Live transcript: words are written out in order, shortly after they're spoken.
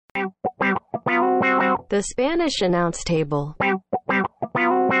The Spanish Announce Table.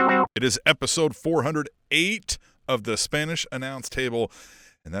 It is episode 408 of the Spanish Announce Table,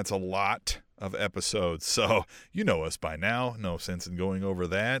 and that's a lot of episodes. So you know us by now. No sense in going over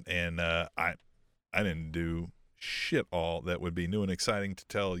that. And I didn't do shit all that would be new and exciting to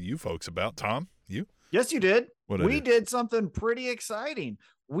tell you folks about. Tom, you? Yes, you did. What we did something pretty exciting.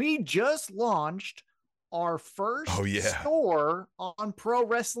 We just launched our first store on Pro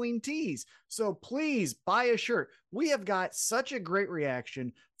Wrestling Tees. So please buy a shirt. We have got such a great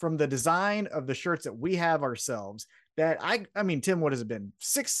reaction from the design of the shirts that we have ourselves that I mean, Tim, what has it been?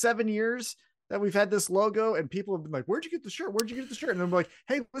 6-7 years that we've had this logo, and people have been like, where'd you get the shirt? Where'd you get the shirt? And I'm like,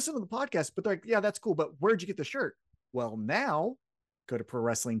 hey, listen to the podcast. But they're like, yeah, that's cool. But where'd you get the shirt? Well, now go to Pro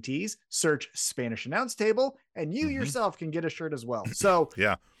Wrestling Tees, search Spanish Announce Table, and you yourself can get a shirt as well. So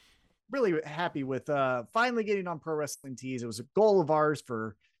yeah, really happy with finally getting on Pro Wrestling Tees. It was a goal of ours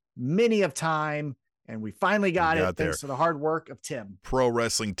for many of time, and we finally got it thanks to the hard work of Tim.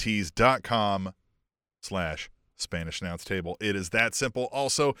 ProWrestlingTees.com/Spanish Announce Table. It is that simple.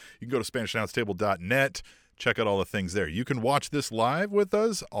 Also, you can go to SpanishAnnounceTable.net. Check out all the things there. You can watch this live with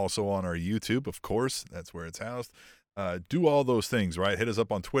us, also on our YouTube, of course. That's where it's housed. Do all those things, right? Hit us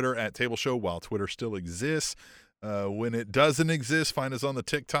up on Twitter at Table Show while Twitter still exists. When it doesn't exist, find us on the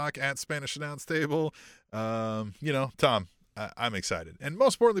TikTok at Spanish Announce Table. Tom, I'm excited. And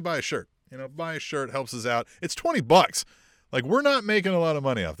most importantly, buy a shirt. Buy a shirt, helps us out. It's $20. Like, we're not making a lot of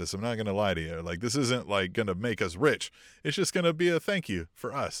money off this. I'm not going to lie to you. Like, this isn't like going to make us rich. It's just going to be a thank you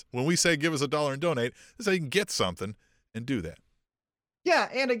for us. When we say give us $1 and donate, this is how you can get something and do that. Yeah,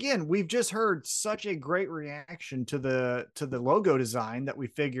 and again, we've just heard such a great reaction to the logo design that we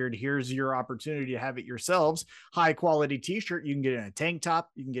figured here's your opportunity to have it yourselves. High quality t-shirt. You can get it in a tank top.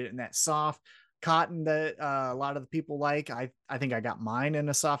 You can get it in that soft cotton that a lot of the people like. I think I got mine in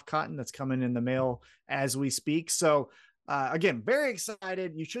a soft cotton that's coming in the mail as we speak. So again, very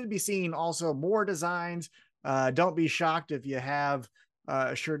excited. You should be seeing also more designs. Don't be shocked if you have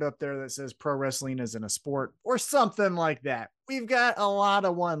a shirt up there that says pro wrestling isn't a sport or something like that. We've got a lot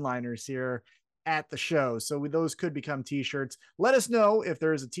of one-liners here at the show. So those could become t-shirts. Let us know if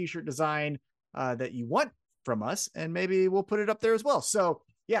there's a t-shirt design that you want from us, and maybe we'll put it up there as well. So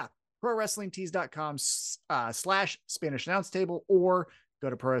yeah, ProWrestlingTees.com/Spanish Announce Table, or go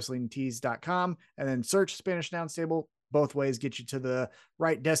to ProWrestlingTees.com and then search Spanish Announce Table. Both ways get you to the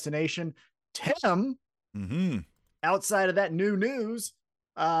right destination. Tim, outside of that new news,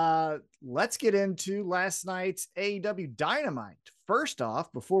 let's get into last night's AEW Dynamite. First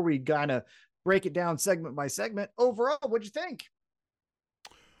off, before we kind of break it down segment by segment, overall, what'd you think?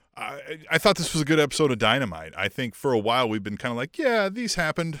 I thought this was a good episode of Dynamite. I think for a while we've been kind of like, yeah, these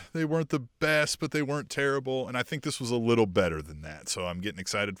happened. They weren't the best, but they weren't terrible. And I think this was a little better than that. So I'm getting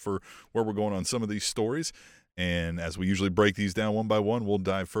excited for where we're going on some of these stories. And as we usually break these down one by one, we'll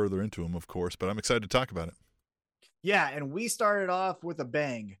dive further into them, of course. But I'm excited to talk about it. Yeah, and we started off with a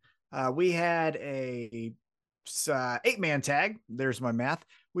bang. We had a 8-man tag. There's my math.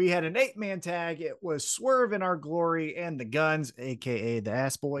 We had an 8-man tag. It was Swerve in Our Glory and the Guns, aka the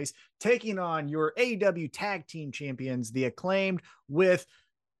Ass Boys, taking on your AEW Tag Team Champions, the Acclaimed, with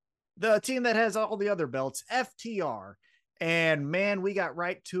the team that has all the other belts, FTR. And man, we got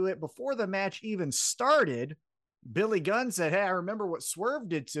right to it. Before the match even started, Billy Gunn said, hey, I remember what Swerve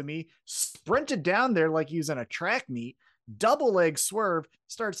did to me. Sprinted down there like he was in a track meet. Double leg Swerve,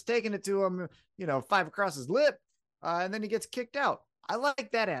 starts taking it to him, 5 across his lip. And then he gets kicked out. I like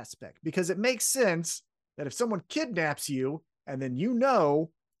that aspect because it makes sense that if someone kidnaps you and then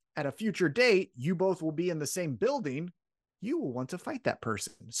at a future date, you both will be in the same building, you will want to fight that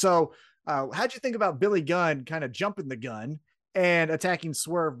person. So how'd you think about Billy Gunn kind of jumping the gun and attacking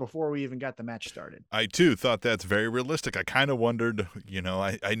Swerve before we even got the match started? I, too, thought that's very realistic. I kind of wondered,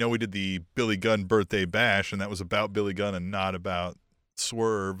 I know we did the Billy Gunn birthday bash, and that was about Billy Gunn and not about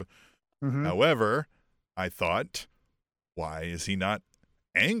Swerve. However, I thought, why is he not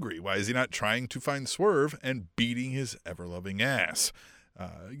angry? Why is he not trying to find Swerve and beating his ever-loving ass?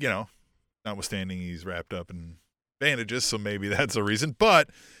 Notwithstanding he's wrapped up in bandages, so maybe that's a reason. But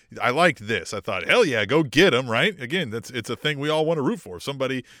I liked this. I thought, hell yeah, go get him, right? Again, it's a thing we all want to root for. If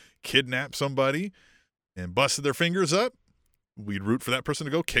somebody kidnapped somebody and busted their fingers up, we'd root for that person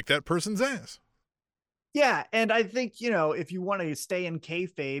to go kick that person's ass. Yeah, and I think, if you want to stay in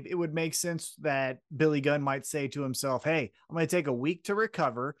kayfabe, it would make sense that Billy Gunn might say to himself, hey, I'm going to take a week to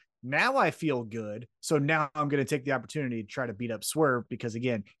recover. Now I feel good. So now I'm going to take the opportunity to try to beat up Swerve because,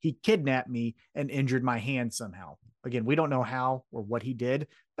 again, he kidnapped me and injured my hand somehow. Again, we don't know how or what he did,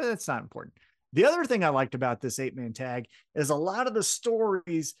 but that's not important. The other thing I liked about this 8-man tag is a lot of the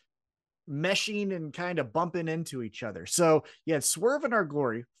stories meshing and kind of bumping into each other. So you had Swerve in Our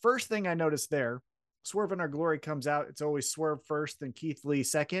Glory. First thing I noticed there, Swerve in Our Glory comes out. It's always Swerve first, then Keith Lee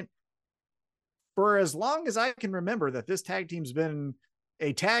second. For as long as I can remember that this tag team's been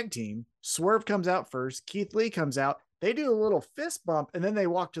a tag team, Swerve comes out first, Keith Lee comes out. They do a little fist bump and then they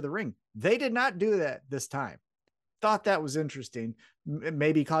walk to the ring. They did not do that this time. Thought that was interesting,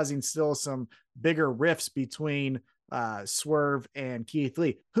 maybe causing still some bigger rifts between Swerve and Keith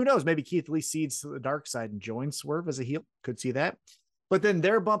Lee. Who knows? Maybe Keith Lee cedes to the dark side and joins Swerve as a heel. Could see that. But then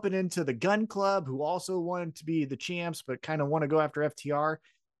they're bumping into the Gun Club, who also wanted to be the champs, but kind of want to go after FTR.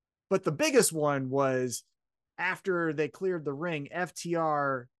 But the biggest one was after they cleared the ring,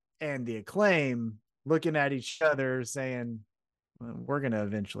 FTR and the Acclaim looking at each other saying, well, we're going to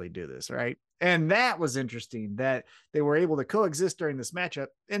eventually do this, right? And that was interesting that they were able to coexist during this matchup,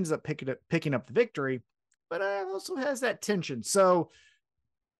 ends up picking up the victory, but also has that tension. So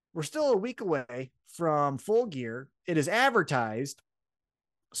we're still a week away from Full Gear. It is advertised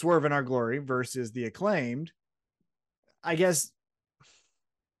Swerve in Our Glory versus the Acclaimed. I guess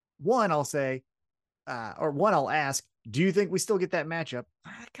I'll ask, do you think we still get that matchup?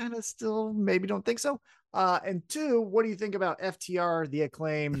 I kind of still maybe don't think so. And two, what do you think about FTR, the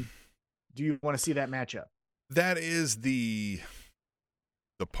Acclaim? Do you want to see that matchup? That is the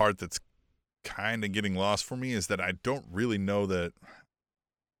part that's kind of getting lost for me, is that I don't really know that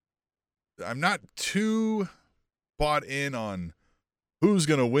I'm not too bought in on who's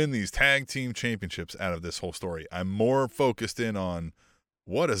going to win these tag team championships out of this whole story. I'm more focused in on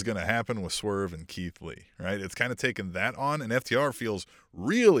what is going to happen with Swerve and Keith Lee, right? It's kind of taken that on, and FTR feels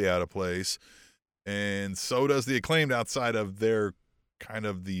really out of place, and so does the Acclaimed outside of their kind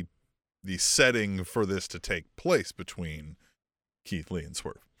of the setting for this to take place between Keith Lee and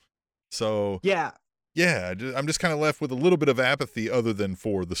Swerve. So yeah, I'm just kind of left with a little bit of apathy other than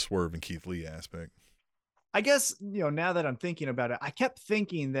for the Swerve and Keith Lee aspect. I guess, now that I'm thinking about it, I kept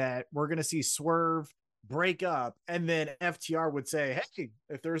thinking that we're going to see Swerve break up and then FTR would say, hey,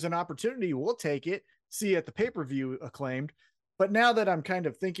 if there's an opportunity, we'll take it. See at the pay-per-view Acclaimed. But now that I'm kind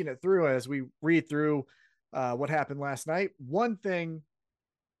of thinking it through as we read through what happened last night, one thing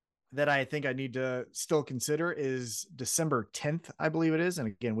that I think I need to still consider is December 10th, I believe it is. And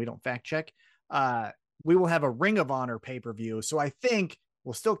again, we don't fact check. We will have a Ring of Honor pay-per-view. So I think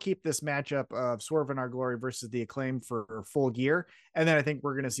we'll still keep this matchup of Swerve in Our Glory versus the Acclaim for Full Gear. And then I think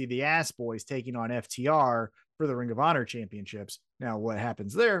we're going to see the Ass Boys taking on FTR for the Ring of Honor championships. Now, what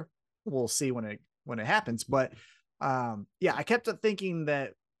happens there, we'll see when it happens. But I kept thinking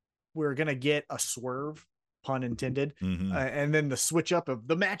that we're going to get a Swerve, pun intended, and then the switch up of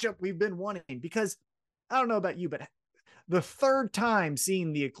the matchup we've been wanting. Because I don't know about you, but the third time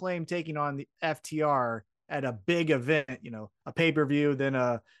seeing the Acclaim taking on the FTR at a big event, a pay-per-view, then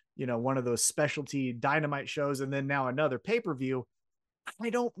one of those specialty Dynamite shows, and then now another pay-per-view. I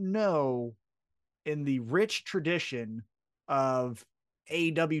don't know, in the rich tradition of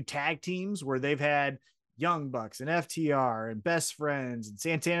AEW tag teams where they've had Young Bucks and FTR and Best Friends and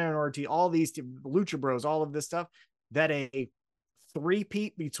Santana and Ortiz, all these Lucha Bros, all of this stuff, that a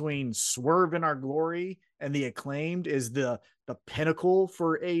three-peat between Swerve in Our Glory and the Acclaimed is the pinnacle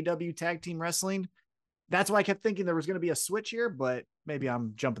for AEW tag team wrestling. That's why I kept thinking there was going to be a switch here, but maybe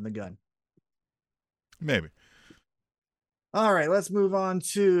I'm jumping the gun. Maybe. All right, let's move on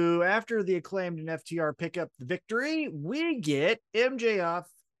to after the Acclaimed and FTR pick up the victory, we get MJF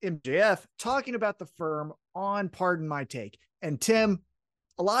talking about the Firm on Pardon My Take. And Tim,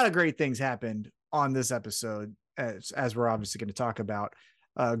 a lot of great things happened on this episode, as we're obviously going to talk about.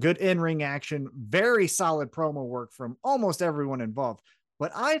 Good in-ring action, very solid promo work from almost everyone involved.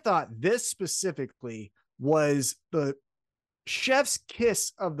 But I thought this specifically was the chef's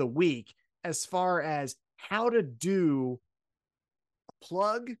kiss of the week as far as how to do a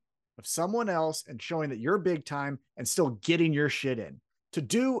plug of someone else and showing that you're big time and still getting your shit in. To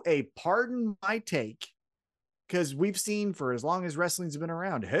do a Pardon My Take, because we've seen for as long as wrestling's been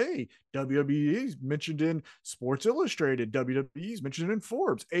around, hey, WWE's mentioned in Sports Illustrated, WWE's mentioned in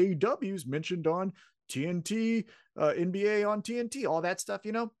Forbes, AEW's mentioned on TNT, NBA on TNT, all that stuff,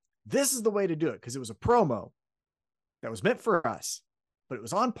 this is the way to do it, because it was a promo that was meant for us, but it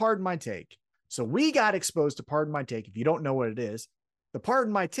was on Pardon My Take. So we got exposed to Pardon My Take. If you don't know what it is, the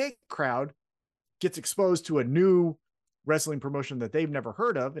Pardon My Take crowd gets exposed to a new wrestling promotion that they've never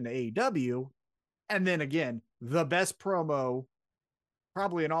heard of in AEW. And then again, the best promo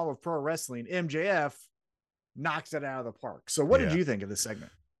probably in all of pro wrestling, MJF knocks it out of the park. So what did you think of this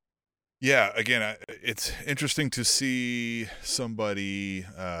segment? Yeah, again, it's interesting to see somebody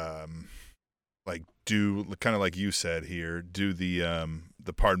like do kind of like you said here, do the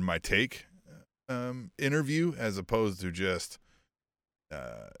the Pardon My Take interview, as opposed to just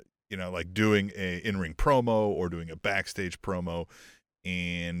like doing a in-ring promo or doing a backstage promo.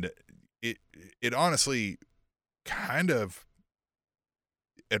 And it honestly kind of,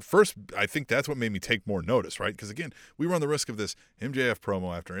 at first, I think that's what made me take more notice, right? Because again, we run the risk of this MJF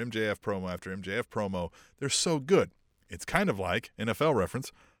promo after MJF promo after MJF promo. They're so good. It's kind of like, NFL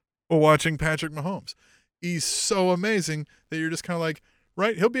reference, watching Patrick Mahomes. He's so amazing that you're just kind of like,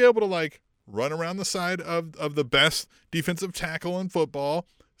 right, he'll be able to like run around the side of the best defensive tackle in football,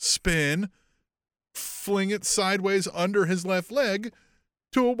 spin, fling it sideways under his left leg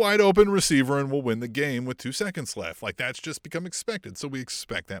to a wide open receiver, and will win the game with 2 seconds left. Like, that's just become expected. So we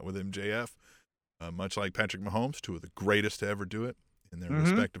expect that with MJF, much like Patrick Mahomes, 2 of the greatest to ever do it in their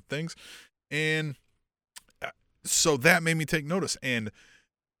respective things. And so that made me take notice. And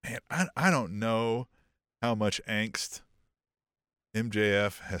man, I don't know how much angst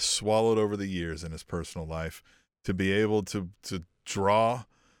MJF has swallowed over the years in his personal life to be able to draw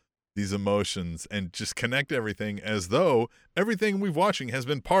these emotions and just connect everything as though everything we've watching has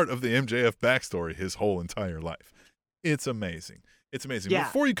been part of the MJF backstory his whole entire life. It's amazing. It's amazing. Yeah.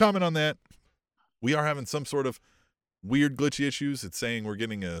 Before you comment on that, we are having some sort of weird glitchy issues. It's saying we're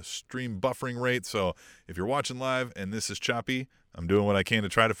getting a stream buffering rate. So if you're watching live and this is choppy, I'm doing what I can to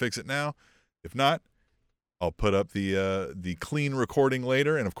try to fix it now. If not, I'll put up the clean recording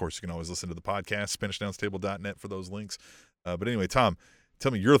later. And of course, you can always listen to the podcast, SpanishAnnounceTable.net for those links. But anyway, Tom,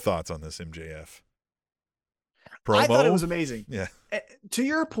 tell me your thoughts on this MJF promo. I thought it was amazing. Yeah. To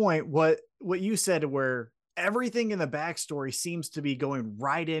your point, what you said, where everything in the backstory seems to be going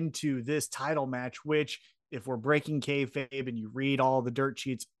right into this title match, which, if we're breaking kayfabe and you read all the dirt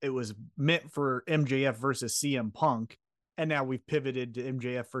sheets, it was meant for MJF versus CM Punk. And now we've pivoted to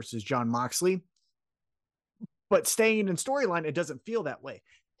MJF versus Jon Moxley. But staying in storyline, it doesn't feel that way.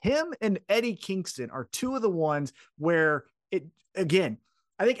 Him and Eddie Kingston are 2 of the ones where it, again,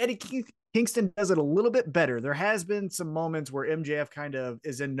 I think Eddie Kingston does it a little bit better. There has been some moments where MJF kind of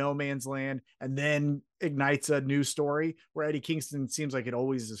is in no man's land and then ignites a new story, where Eddie Kingston seems like it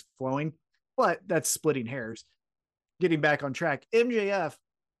always is flowing, but that's splitting hairs. Getting back on track, MJF,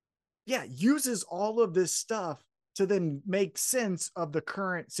 uses all of this stuff to then make sense of the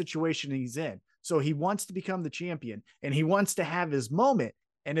current situation he's in. So he wants to become the champion and he wants to have his moment.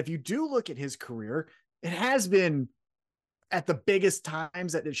 And if you do look at his career, it has been at the biggest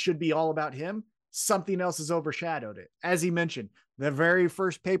times that it should be all about him. Something else has overshadowed it. As he mentioned, the very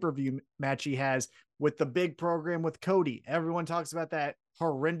first pay-per-view match he has with the big program with Cody. Everyone talks about that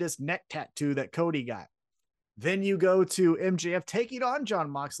horrendous neck tattoo that Cody got. Then you go to MJF taking on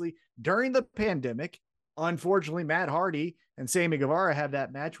Jon Moxley during the pandemic. Unfortunately, Matt Hardy and Sammy Guevara have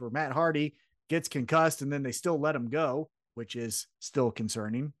that match where Matt Hardy gets concussed and then they still let him go, which is still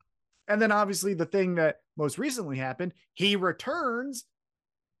concerning. And then obviously the thing that most recently happened, he returns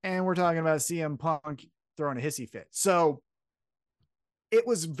and we're talking about CM Punk throwing a hissy fit. So it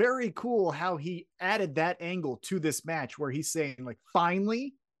was very cool how he added that angle to this match where he's saying, like,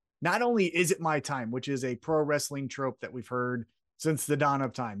 finally, not only is it my time, which is a pro wrestling trope that we've heard since the dawn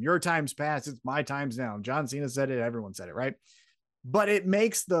of time. Your time's past, it's my time's now. John Cena said it, everyone said it, right? But it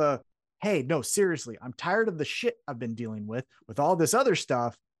makes the, hey, no, seriously, I'm tired of the shit I've been dealing with all this other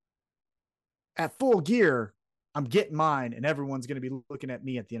stuff. At Full Gear, I'm getting mine, and everyone's going to be looking at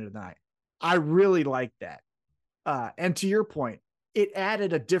me at the end of the night. I really like that. And to your point, it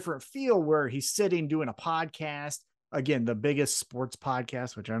added a different feel where he's sitting doing a podcast. Again, the biggest sports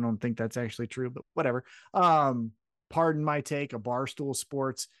podcast, which I don't think that's actually true, but whatever. Pardon My Take, a Barstool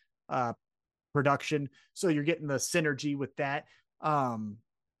Sports production. So you're getting the synergy with that. And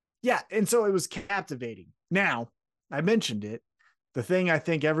so it was captivating. Now, I mentioned it. The thing I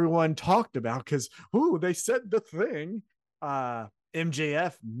think everyone talked about, because, they said the thing.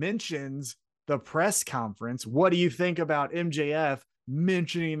 MJF mentions the press conference. What do you think about MJF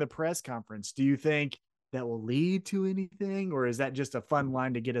mentioning the press conference? Do you think that will lead to anything, or is that just a fun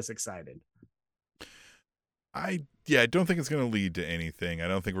line to get us excited? I don't think it's going to lead to anything. I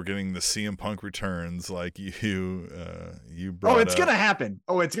don't think we're getting the CM Punk returns like you brought up. It's going to happen.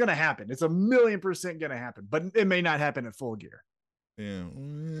 It's going to happen. It's 1,000,000% going to happen, but it may not happen at Full Gear. Yeah.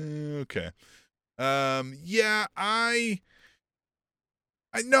 Okay. I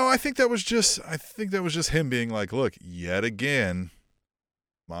think that was just him being like, look, yet again,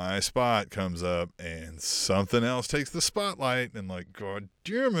 my spot comes up and something else takes the spotlight, and like, God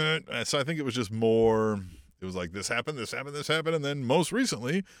damn it. So I think it was just more, it was like, this happened. And then most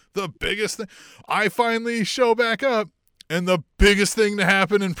recently, the biggest thing, I finally show back up, and the biggest thing to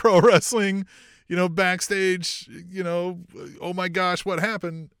happen in pro wrestling, backstage, oh my gosh, what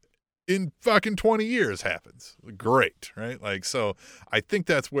happened in fucking 20 years happens. Great, right? Like, so I think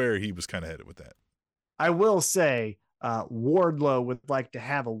that's where he was kind of headed with that. I will say, Wardlow would like to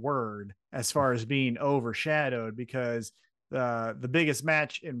have a word as far as being overshadowed, because the biggest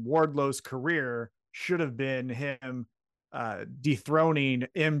match in Wardlow's career should have been him dethroning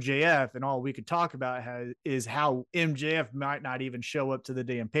MJF, and all we could talk about is how MJF might not even show up to the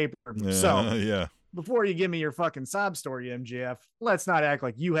damn pay-per-view. So yeah. Before you give me your fucking sob story, MJF, let's not act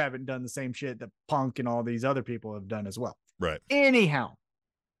like you haven't done the same shit that Punk and all these other people have done as well. Right. Anyhow,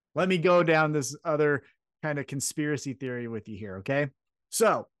 let me go down this other kind of conspiracy theory with you here, okay?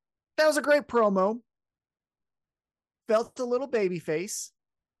 So that was a great promo. Felt a little babyface.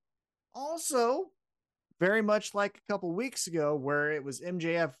 Also, very much like a couple weeks ago, where it was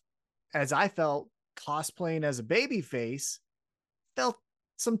MJF, as I felt, cosplaying as a babyface, felt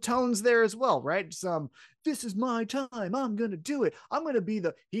some tones there as well, right? This is my time. I'm going to do it.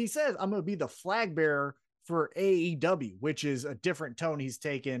 He says, I'm going to be the flag bearer for AEW, which is a different tone he's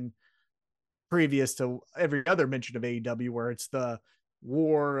taken previous to every other mention of AEW, where it's the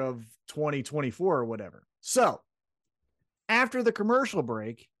war of 2024 or whatever. So after the commercial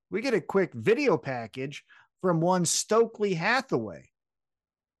break, we get a quick video package from one Stokely Hathaway,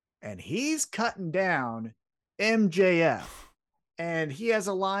 and he's cutting down MJF. And he has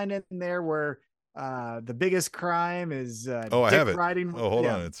a line in there where the biggest crime is I dick have it. riding. Oh, hold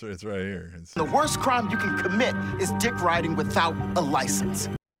on. It's right here. The worst crime you can commit is dick riding without a license.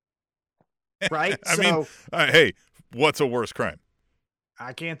 Right? I mean, hey, what's a worse crime?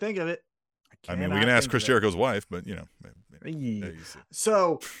 I can't think of it. I mean, we can ask Chris Jericho's wife, but Yeah. Yeah,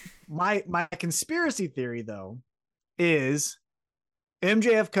 So my conspiracy theory, though, is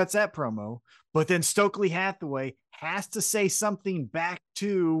MJF cuts that promo, but then Stokely Hathaway has to say something back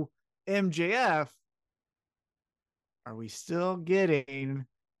to MJF. Are we still getting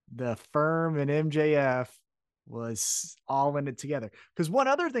the Firm and MJF was all in it together? Because one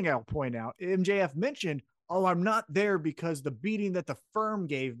other thing I'll point out, MJF mentioned, I'm not there because the beating that the Firm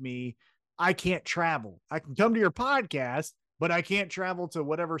gave me, I can't travel. I can come to your podcast, but I can't travel to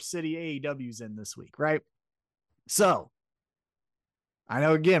whatever city AEW's in this week, right? So I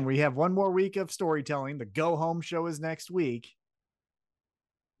know, again, we have one more week of storytelling. The go home show is next week.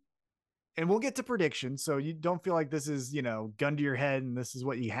 And we'll get to predictions, so you don't feel like this is, gun to your head and this is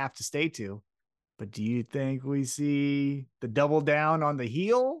what you have to stay to. But do you think we see the double down on the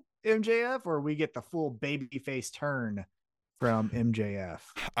heel MJF, or we get the full babyface turn from MJF?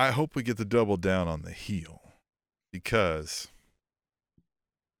 I hope we get the double down on the heel, because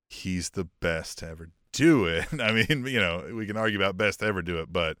he's the best to ever do it. I mean, we can argue about best to ever do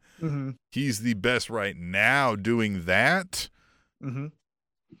it, but he's the best right now doing that.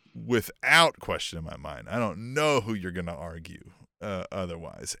 Without question in my mind. I don't know who you're going to argue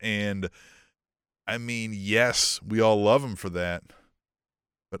otherwise. And I mean, yes, we all love him for that,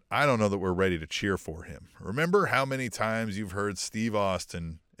 but I don't know that we're ready to cheer for him. Remember how many times you've heard Steve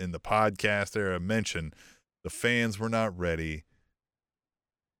Austin in the podcast era mention the fans were not ready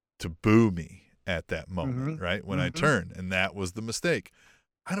to boo me at that moment, right? When I turned, and that was the mistake.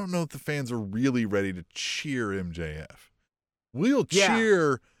 I don't know if the fans are really ready to cheer MJF. We'll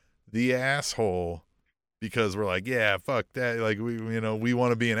cheer the asshole because we're like, yeah, fuck that. Like, we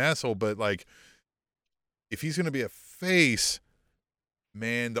want to be an asshole, but like, if he's going to be a face,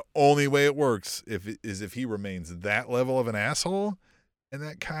 man, the only way it works is if he remains that level of an asshole. And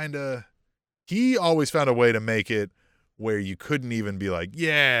that he always found a way to make it where you couldn't even be like,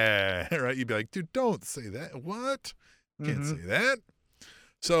 yeah, right? You'd be like, dude, don't say that. What? Can't say that.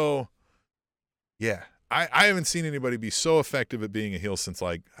 So, yeah, I haven't seen anybody be so effective at being a heel since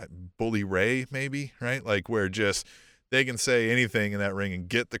like Bully Ray, maybe, right? Like where just they can say anything in that ring and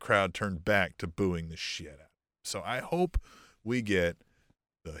get the crowd turned back to booing the shit out. So I hope we get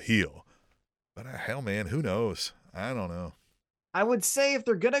the heel. But hell, man, who knows? I don't know. I would say if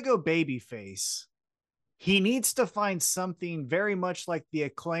they're going to go babyface, he needs to find something very much like the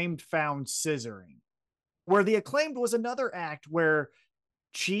Acclaimed found scissoring, where the Acclaimed was another act where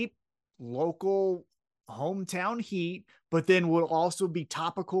cheap local hometown heat, but then will also be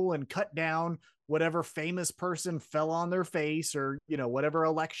topical and cut down whatever famous person fell on their face or, whatever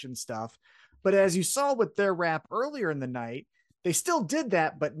election stuff. But as you saw with their rap earlier in the night, they still did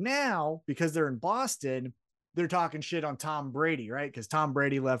that. But now, because they're in Boston, they're talking shit on Tom Brady, right? Because Tom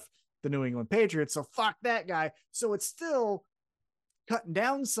Brady left the New England Patriots. So fuck that guy. So it's still cutting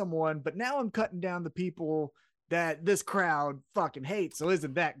down someone, but now I'm cutting down the people that this crowd fucking hates. So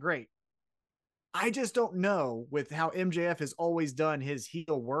isn't that great? I just don't know, with how MJF has always done his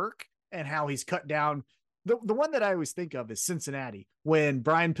heel work, and how he's cut down. The one that I always think of is Cincinnati, when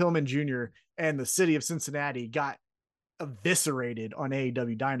Brian Pillman Jr. and the city of Cincinnati got eviscerated on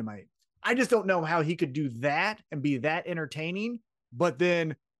AEW Dynamite. I just don't know how he could do that and be that entertaining, but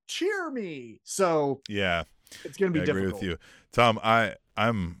then cheer me. So yeah, it's going to be difficult. I agree with you, Tom.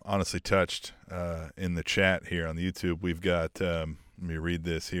 I'm honestly touched. In the chat here on the YouTube, we've got. Let me read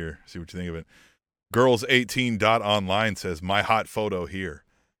this here. See what you think of it. Girls18.online says my hot photo here.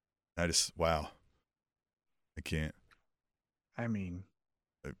 Wow. I can't. I mean,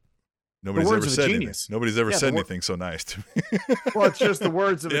 nobody's ever said anything. Nobody's ever said anything so nice to me. Well, it's just the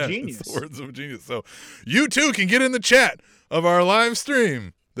words of a genius. It's the words of a genius. So you too can get in the chat of our live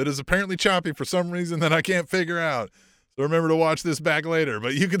stream that is apparently choppy for some reason that I can't figure out. So remember to watch this back later.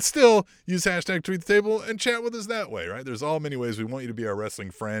 But you can still use hashtag tweet the table and chat with us that way, right? There's all many ways we want you to be our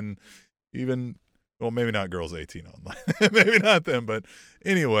wrestling friend. Even, well, maybe not Girls 18 online. Maybe not them. But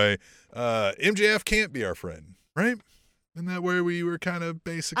anyway, MJF can't be our friend, right? Isn't that where we were kind of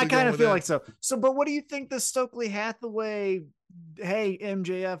basically? I kind of feel like so. So, but what do you think the Stokely Hathaway, hey,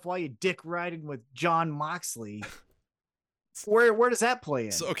 MJF, why you dick riding with John Moxley? Where does that play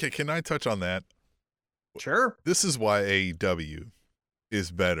in? So, okay, can I touch on that? Sure. This is why AEW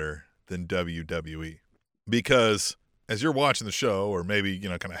is better than WWE. Because as you're watching the show, or maybe,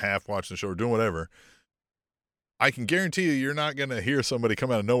 kind of half watching the show or doing whatever, I can guarantee you're not going to hear somebody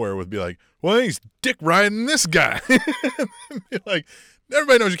come out of nowhere be like, well, he's dick riding this guy. Like,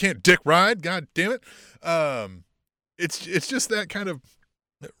 everybody knows you can't dick ride. God damn it. It's just that kind of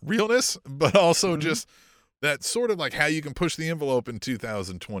realness, but also just that sort of like how you can push the envelope in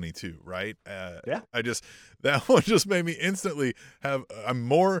 2022, right? Yeah. That one just made me instantly I'm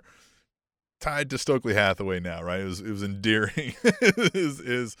more tied to Stokely Hathaway now, right? It was endearing.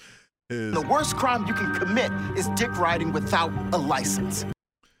 The worst crime you can commit is dick riding without a license.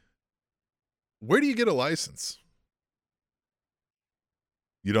 Where do you get a license?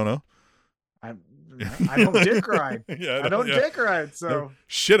 You don't know? I don't dick ride. I don't dick ride. So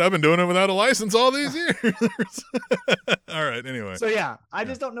shit, I've been doing it without a license all these years. All right. Anyway. So yeah, I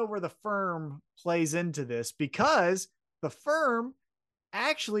just don't know where the Firm plays into this, because the Firm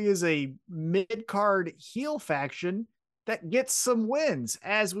actually is a mid-card heel faction that gets some wins,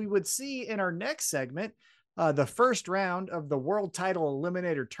 as we would see in our next segment, the first round of the World Title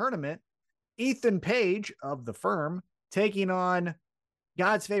Eliminator Tournament. Ethan Page of the Firm taking on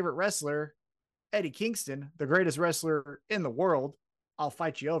God's favorite wrestler, Eddie Kingston, the greatest wrestler in the world. I'll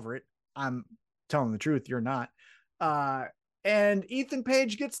fight you over it. I'm telling the truth. You're not. And Ethan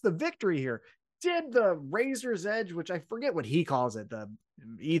Page gets the victory here. Did the Razor's Edge, which I forget what he calls it, the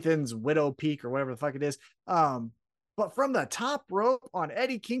Ethan's Widow Peak or whatever the fuck it is. But from the top rope on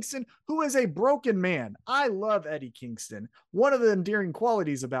Eddie Kingston, who is a broken man. I love Eddie Kingston. One of the endearing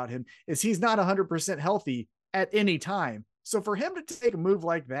qualities about him is he's not 100% healthy at any time. So for him to take a move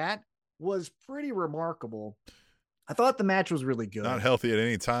like that was pretty remarkable. I thought the match was really good. Not healthy at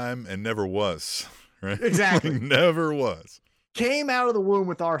any time and never was, right? Exactly. Never was. Came out of the womb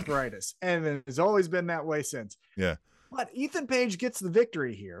with arthritis, and it has always been that way since. Yeah. But Ethan Page gets the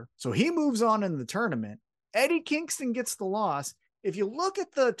victory here. So he moves on in the tournament. Eddie Kingston gets the loss. If you look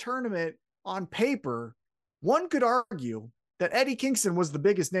at the tournament on paper, one could argue that Eddie Kingston was the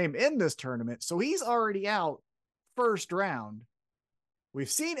biggest name in this tournament. So he's already out first round. We've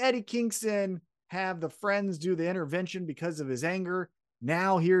seen Eddie Kingston have the friends do the intervention because of his anger.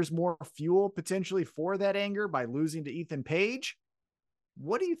 Now here's more fuel potentially for that anger by losing to Ethan Page.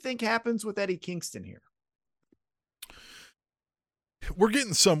 What do you think happens with Eddie Kingston here? We're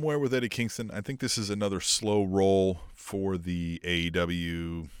getting somewhere with Eddie Kingston. I think this is another slow roll for the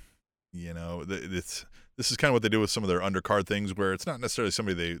AEW. This is kind of what they do with some of their undercard things, where it's not necessarily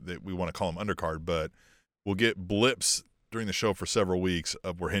somebody that we want to call them undercard, but we'll get blips during the show for several weeks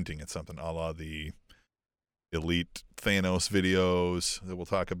of we're hinting at something, a la the Elite Thanos videos that we'll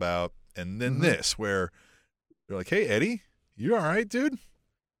talk about. And then this, where they're like, hey, Eddie, you all right, dude?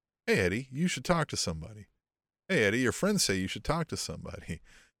 Hey, Eddie, you should talk to somebody. Hey, Eddie, your friends say you should talk to somebody.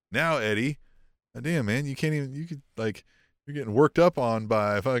 Now, Eddie, damn, man, you're getting worked up on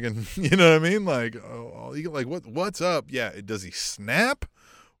by fucking, you know what I mean? Like, what's up? Yeah. Does he snap,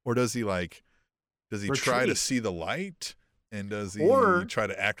 or does he try to see the light? And does he try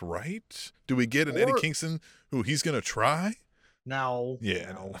to act right? Do we get an Eddie Kingston who he's going to try? No.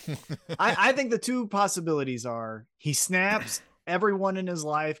 Yeah. No. I think the two possibilities are he snaps, everyone in his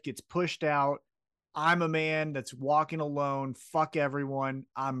life gets pushed out. I'm a man that's walking alone. Fuck everyone.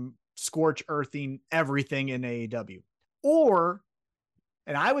 I'm scorch earthing everything in AEW. Or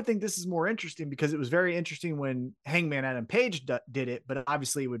And I would think this is more interesting because it was very interesting when Hangman Adam Page did it, but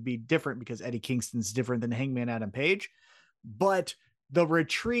obviously it would be different because Eddie Kingston's different than Hangman Adam Page. But the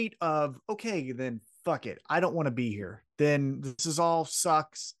retreat of, okay, then fuck it, I don't want to be here. Then this is all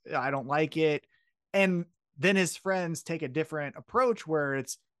sucks. I don't like it. And then his friends take a different approach where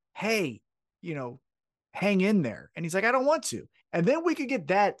it's, hey, hang in there. And he's like, I don't want to. And then we could get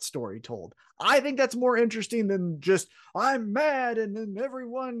that story told. I think that's more interesting than just, I'm mad and then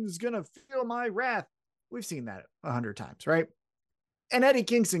everyone's going to feel my wrath. We've seen that 100 times, right? And Eddie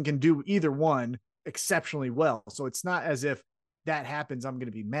Kingston can do either one exceptionally well. So it's not as if that happens, I'm going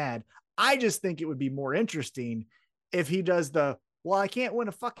to be mad. I just think it would be more interesting if he does well, I can't win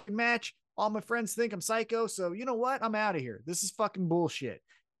a fucking match. All my friends think I'm psycho. So you know what? I'm out of here. This is fucking bullshit.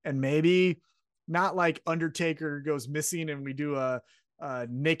 And maybe not like Undertaker goes missing and we do a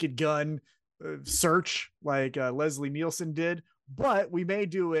Naked Gun search like Leslie Nielsen did, but we may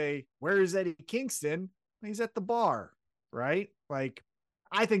do where is Eddie Kingston? He's at the bar, right? Like,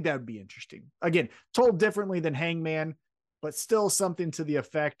 I think that would be interesting. Again, told differently than Hangman, but still something to the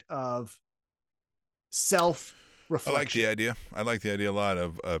effect of self-reflection. I like the idea a lot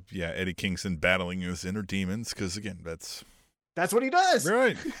of Eddie Kingston battling his inner demons, because again, that's what he does.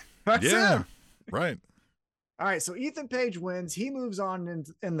 Right. That's him. Right. All right, so Ethan Page wins. He moves on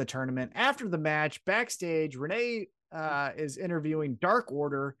in the tournament. After the match, backstage, Renee is interviewing Dark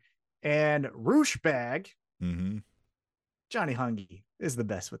Order and Roosh Bag. Mm-hmm. Johnny Hungy is the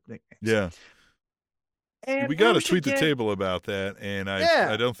best with nicknames. Yeah. And we got to Roosh tweet the again- table about that, and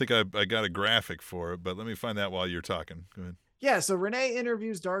I don't think I got a graphic for it, but let me find that while you're talking. Go ahead. Yeah, so Renee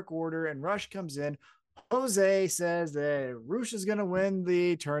interviews Dark Order and Rush comes in. Jose says that Roosh is going to win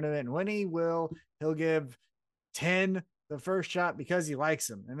the tournament, and when he will, he'll give 10 the first shot because he likes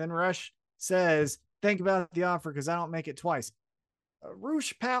him. And then Rush says, think about the offer because I don't make it twice.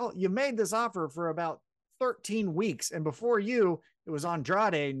 Roosh, pal, you made this offer for about 13 weeks, and before you, it was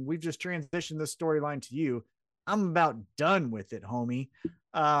Andrade, and we've just transitioned this storyline to you. I'm about done with it, homie.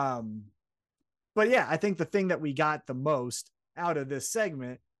 But yeah, I think the thing that we got the most out of this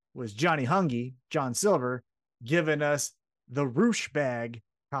segment was Johnny Hungy, John Silver, giving us the Roosh Bag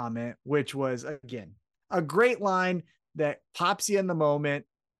comment, which was, again, a great line that pops you in the moment.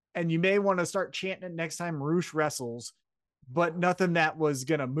 And you may want to start chanting it next time Roosh wrestles, but nothing that was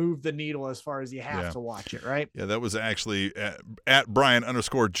going to move the needle as far as you have to watch it, right? Yeah, that was actually at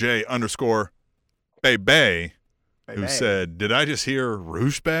Brian_J_Bay who said, did I just hear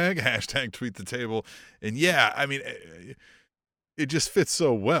Roosh Bag? # tweet the table. And yeah, I mean, it just fits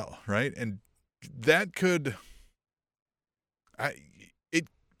so well, right? And that could,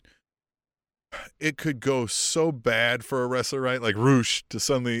 it could go so bad for a wrestler, right? Like Roosh to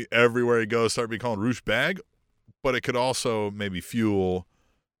suddenly everywhere he goes start being called Roosh Bag, but it could also maybe fuel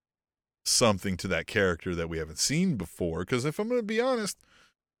something to that character that we haven't seen before. Because if I'm going to be honest,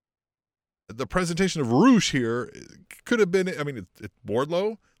 the presentation of Roosh here could have been, I mean, it's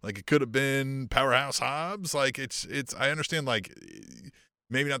Wardlow. Like, it could have been Powerhouse Hobbs. Like, it's. I understand, like,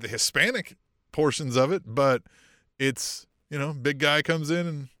 maybe not the Hispanic portions of it, but it's, big guy comes in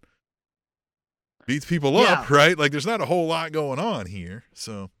and beats people up, right? Like, there's not a whole lot going on here,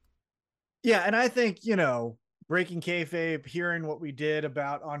 so. Yeah, and I think, breaking kayfabe, hearing what we did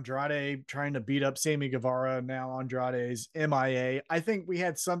about Andrade trying to beat up Sammy Guevara, now Andrade's MIA. I think we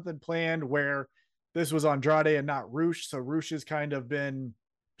had something planned where this was Andrade and not Roosh. So Roosh has kind of been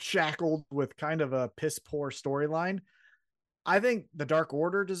shackled with kind of a piss poor storyline. I think the Dark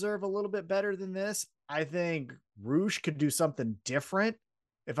Order deserve a little bit better than this. I think Roosh could do something different.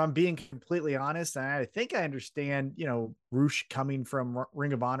 If I'm being completely honest, and I think I understand, Roosh coming from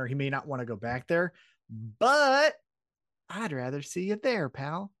Ring of Honor, he may not want to go back there. But I'd rather see you there,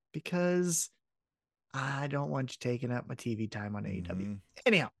 pal, because I don't want you taking up my TV time on AEW. Mm-hmm.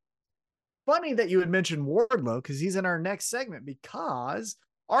 Anyhow, funny that you would mention Wardlow because he's in our next segment, because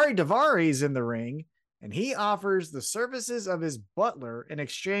Ari Daivari in the ring and he offers the services of his butler in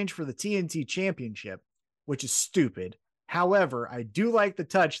exchange for the TNT Championship, which is stupid. However, I do like the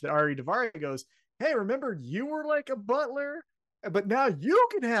touch that Ari Daivari goes, hey, remember you were like a butler, but now you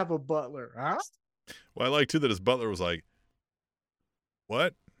can have a butler, huh? Well, I like, too, that his butler was like,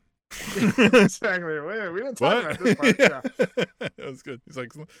 what? Exactly. Wait, we didn't talk about this part. Yeah. That was good. He's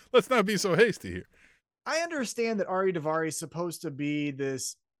like, let's not be so hasty here. I understand that Ari Daivari is supposed to be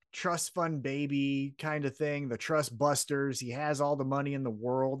this trust fund baby kind of thing, the trust busters. He has all the money in the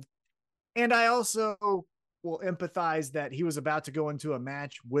world. And I also will empathize that he was about to go into a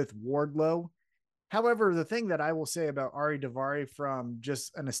match with Wardlow. However, the thing that I will say about Ari Daivari from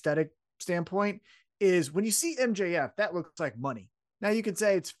just an aesthetic standpoint is when you see MJF, that looks like money. Now you could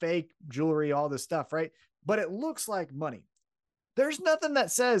say it's fake jewelry, all this stuff, right? But it looks like money. There's nothing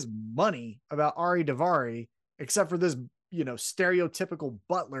that says money about Ari Daivari except for this, stereotypical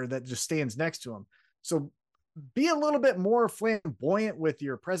butler that just stands next to him. So be a little bit more flamboyant with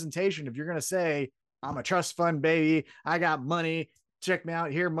your presentation. If you're going to say, I'm a trust fund baby, I got money, check me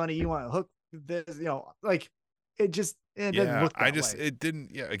out here, money, you want to hook this, like it didn't look that way. It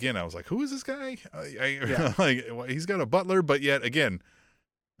didn't. Yeah. Again, I was like, who is this guy? Like he's got a butler, but yet again,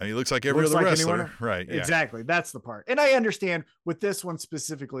 he looks like every other wrestler. Right. Yeah. Exactly. That's the part. And I understand with this one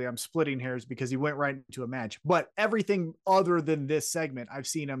specifically, I'm splitting hairs because he went right into a match, but everything other than this segment, I've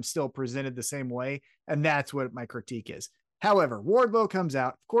seen him still presented the same way. And that's what my critique is. However, Wardlow comes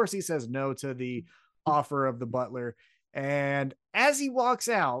out. Of course, he says no to the offer of the butler. And as he walks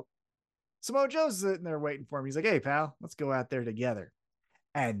out, Samoa Joe's sitting there waiting for him. He's like, hey, pal, let's go out there together.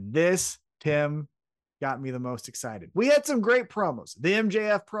 And this, Tim, got me the most excited. We had some great promos. The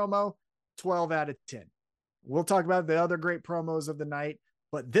MJF promo, 12 out of 10. We'll talk about the other great promos of the night.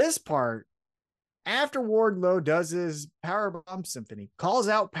 But this part, after Wardlow does his Powerbomb Symphony, calls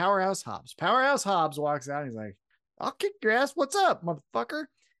out Powerhouse Hobbs. Powerhouse Hobbs walks out and he's like, I'll kick your ass. What's up, motherfucker?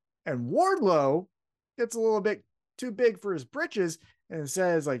 And Wardlow gets a little bit too big for his britches and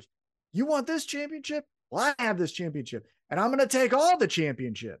says, like, you want this championship? Well, I have this championship, and I'm going to take all the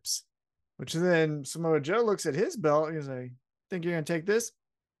championships. Which then Samoa Joe looks at his belt and he's like, think you're going to take this?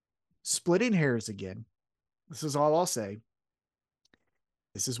 Splitting hairs again. This is all I'll say.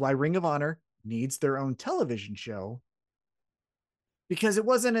 This is why Ring of Honor needs their own television show. Because it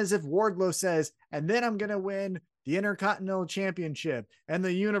wasn't as if Wardlow says, and then I'm going to win the Intercontinental Championship and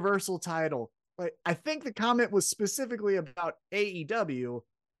the Universal title. But I think the comment was specifically about AEW,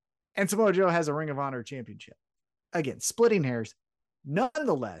 and Samoa Joe has a Ring of Honor championship. Again, splitting hairs.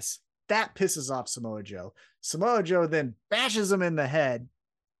 Nonetheless, that pisses off Samoa Joe. Samoa Joe then bashes him in the head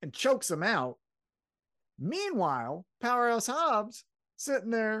and chokes him out. Meanwhile, Powerhouse Hobbs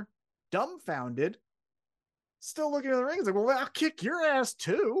sitting there dumbfounded, still looking at the ring. He's like, well, I'll kick your ass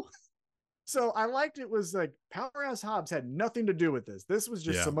too. So I liked it was like Powerhouse Hobbs had nothing to do with this. This was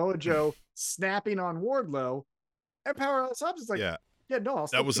just Samoa Joe snapping on Wardlow, and Powerhouse Hobbs is like, no,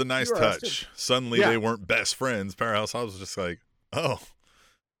 that was a nice touch. Suddenly they weren't best friends. Powerhouse Hobbs was just like, oh,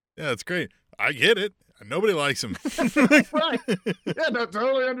 yeah, it's great. I get it. Nobody likes him. Right. Yeah, no,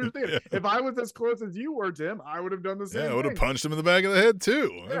 totally understand. Yeah. If I was as close as you were, Tim, I would have done the same thing. I would have punched him in the back of the head too.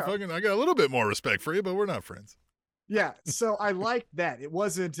 Yeah. I got a little bit more respect for you, but we're not friends. Yeah, so I liked that. It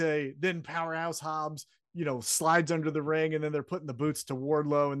wasn't then Powerhouse Hobbs, slides under the ring and then they're putting the boots to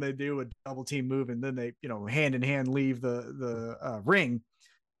Wardlow and they do a double team move and then they, hand in hand leave the ring.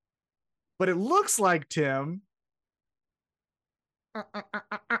 But it looks like, Tim,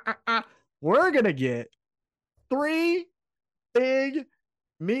 we're going to get 3 big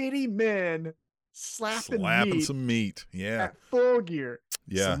meaty men slapping some meat. Yeah. At Full Gear.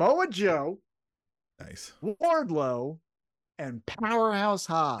 Yeah. Samoa Joe. Nice. Wardlow and Powerhouse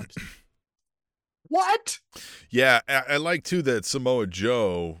Hobbs. What? Yeah, I like too that Samoa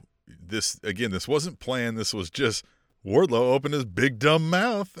Joe, this wasn't planned. This was just Wardlow opened his big dumb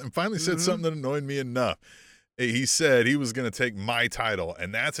mouth and finally said something that annoyed me enough. He said he was going to take my title,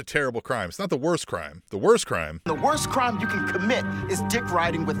 and that's a terrible crime. It's not the worst crime. The worst crime you can commit is dick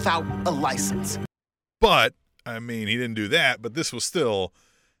riding without a license. But, I mean, he didn't do that, but this was still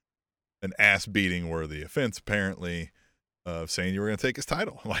an ass-beating worthy offense, apparently, of saying you were going to take his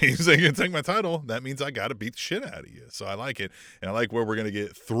title. Like, he's saying, you're going to take my title. That means I got to beat the shit out of you. So I like it. And I like where we're going to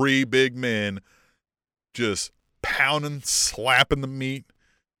get 3 big men just pounding, slapping the meat,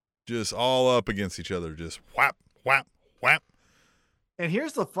 just all up against each other. Just whap, whap, whap. And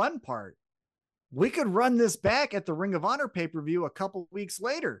here's the fun part. We could run this back at the Ring of Honor pay-per-view a couple weeks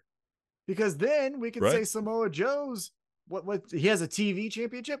later. Because then we could say Samoa Joe's what he has a TV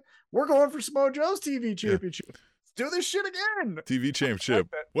championship. We're going for Samoa Joe's TV championship. Yeah. Let's do this shit again. TV championship.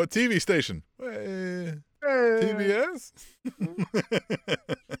 What TV station? TBS?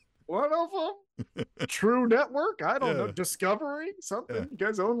 One of them? True Network? I don't know. Discovery? Something? Yeah. You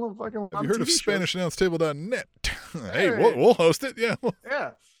guys own them fucking. Have you heard of SpanishAnnounceTable.net? Hey, we'll host it. Yeah.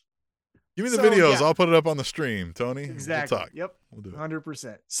 Yeah. Give me the videos. I'll put it up on the stream, Tony. Exactly. We'll talk. Yep. We'll do it.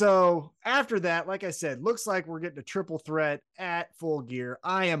 100%. So after that, like I said, looks like we're getting a triple threat at Full Gear.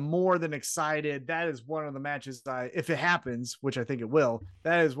 I am more than excited. That is one of the matches if it happens, which I think it will,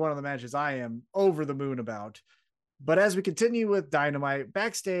 that is one of the matches I am over the moon about. But as we continue with Dynamite,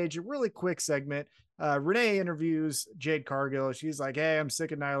 backstage, a really quick segment. Renee interviews Jade Cargill. She's like, hey, I'm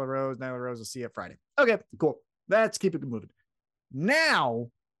sick of Nyla Rose. Nyla Rose will see you Friday. Okay, cool. Let's keep it moving. Now,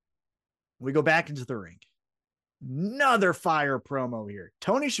 we go back into the ring. Another fire promo here.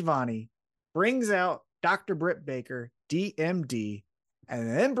 Tony Schiavone brings out Dr. Britt Baker, DMD, and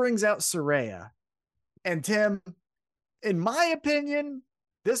then brings out Saraya. And Tim, in my opinion,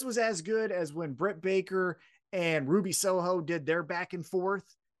 this was as good as when Britt Baker and Ruby Soho did their back and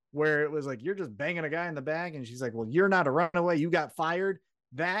forth, where it was like, you're just banging a guy in the back. And she's like, well, you're not a runaway. You got fired.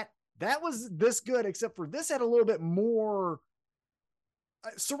 That was this good, except for this had a little bit more.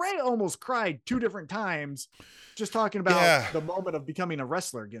 Saraya almost cried 2 different times just talking about the moment of becoming a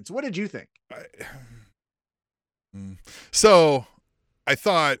wrestler again. So what did you think? So I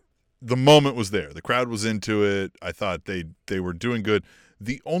thought the moment was there. The crowd was into it. I thought they were doing good.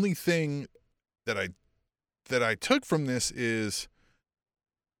 The only thing that I took from this is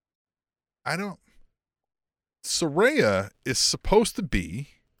Saraya is supposed to be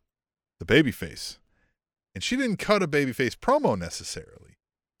the babyface, and she didn't cut a babyface promo necessarily.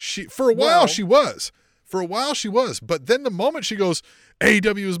 For a while she was, but then the moment she goes,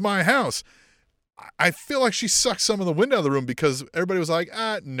 AEW is my house, I feel like she sucked some of the wind out of the room, because everybody was like,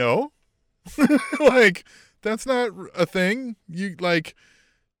 no, like, that's not a thing.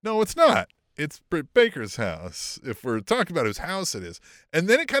 No, it's not. It's Britt Baker's house. If we're talking about whose house it is. And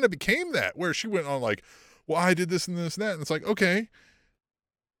then it kind of became that, where she went on like, well, I did this and this and that. And it's like, okay,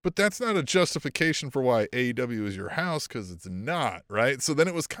 but that's not a justification for why AEW is your house, because it's not, right? So then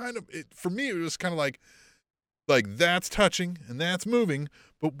it was kind of, for me, it was kind of like that's touching and that's moving,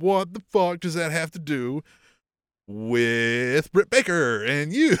 but what the fuck does that have to do with Britt Baker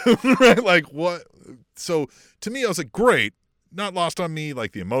and you, right? Like, what? So to me, I was like, great. Not lost on me,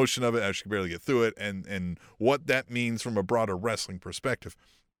 like the emotion of it, I could barely get through it, and what that means from a broader wrestling perspective.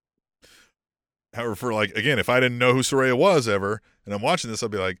 However, for like, again, if I didn't know who Saraya was ever, and I'm watching this, I'll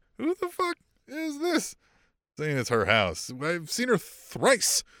be like, who the fuck is this? Saying it's her house. I've seen her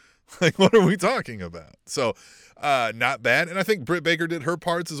thrice. Like, what are we talking about? So, not bad. And I think Britt Baker did her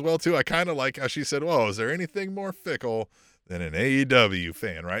parts as well, too. I kind of like how she said, whoa, is there anything more fickle than an AEW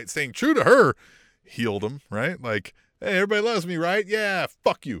fan, right? Staying true to her healed him, right? Like, hey, everybody loves me, right? Yeah,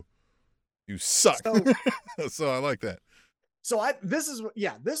 fuck you. You suck. So I like that. So this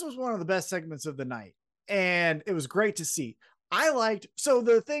was one of the best segments of the night, and it was great to see. So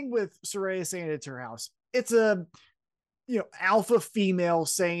the thing with Saraya saying it's her house, it's a, alpha female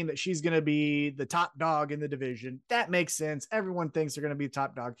saying that she's going to be the top dog in the division. That makes sense. Everyone thinks they're going to be the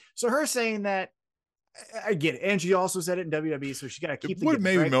top dog. So her saying that, I get it. And she also said it in WWE, so she got to keep the gimmick,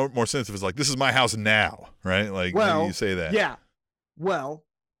 maybe right? more sense if it's like, this is my house now, right? Like, maybe you say that. Yeah. Well,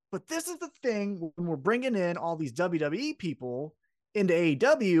 but this is the thing when we're bringing in all these WWE people into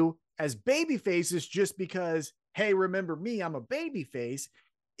AEW as baby faces just because, hey, remember me, I'm a baby face,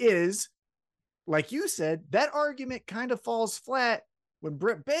 is, like you said, that argument kind of falls flat when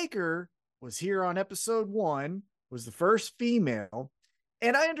Britt Baker was here on episode 1, was the first female.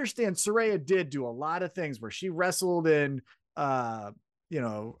 And I understand Saraya did do a lot of things where she wrestled in,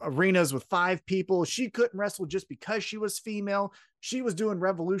 arenas with 5 people. She couldn't wrestle just because she was female. She was doing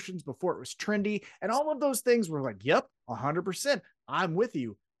revolutions before it was trendy. And all of those things were like, yep, 100%. I'm with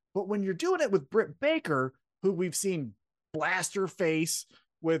you. But when you're doing it with Britt Baker, who we've seen blast her face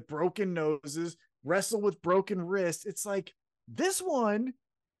with broken noses, wrestle with broken wrists, it's like, this one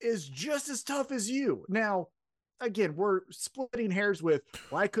is just as tough as you. Now, again, we're splitting hairs with,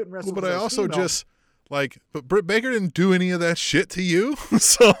 well, I couldn't wrestle. But I also female. Just like, but Britt Baker didn't do any of that shit to you.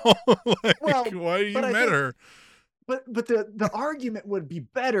 So why do you mad at her? But the argument would be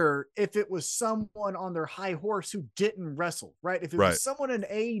better if it was someone on their high horse who didn't wrestle, right? If it was someone in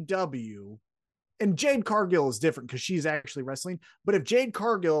AEW, and Jade Cargill is different because she's actually wrestling. But if Jade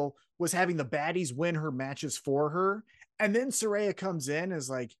Cargill was having the baddies win her matches for her, and then Saraya comes in and is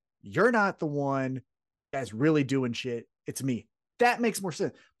like, you're not the one that's really doing shit, it's me. That makes more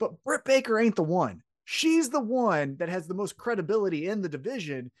sense. But Britt Baker ain't the one. She's the one that has the most credibility in the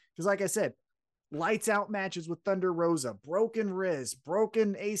division. Because like I said, lights out matches with Thunder Rosa, broken wrist,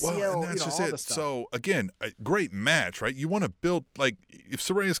 broken ACL, well, and that's just all it. the stuff. So again, a great match, right? You want to build, like, if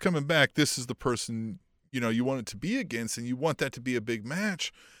Saraya's coming back, this is the person, you want it to be against, and you want that to be a big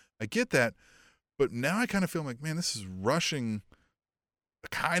match. I get that. But now I kind of feel like, man, this is rushing a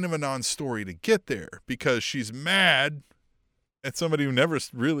kind of a non-story to get there, because she's mad at somebody who never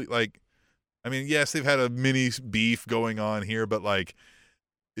really, like, I mean, yes, they've had a mini beef going on here, but like,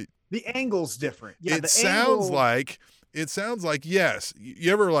 the angle's different. Yeah, it sounds like, yes,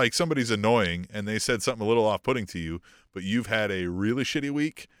 you ever, like, somebody's annoying and they said something a little off-putting to you, but you've had a really shitty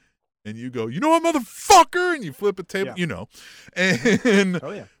week, and you go, you know what, motherfucker, and you flip a table, and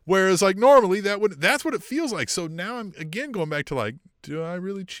Oh yeah. whereas like normally that's what it feels like. So now I'm again going back to like, do I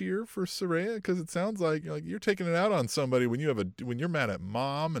really cheer for Saraya? Because it sounds like you're taking it out on somebody when you're mad at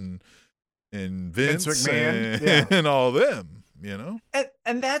Mom and Vince McMahon, and all them,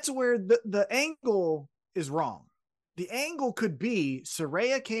 And that's where the angle is wrong. The angle could be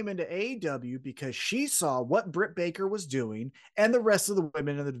Saraya came into AEW because she saw what Britt Baker was doing and the rest of the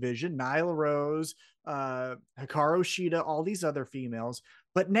women in the division, Nyla Rose, Hikaru Shida, all these other females.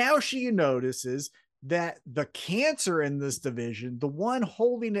 But now she notices that the cancer in this division, the one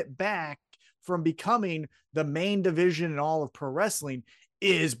holding it back from becoming the main division in all of pro wrestling,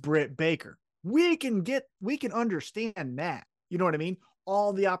 is Britt Baker. We can understand that. You know what I mean?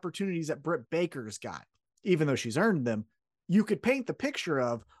 All the opportunities that Britt Baker's got, even though she's earned them, you could paint the picture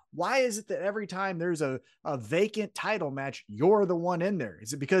of why is it that every time there's a vacant title match, you're the one in there?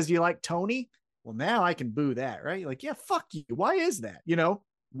 Is it because you like Tony? Well, now I can boo that, right? You're like, yeah, fuck you. Why is that?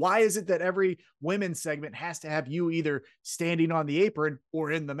 Why is it that every women's segment has to have you either standing on the apron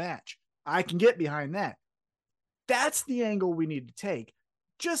or in the match? I can get behind that. That's the angle we need to take.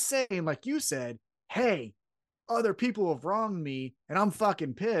 Just saying, like you said, hey, other people have wronged me and I'm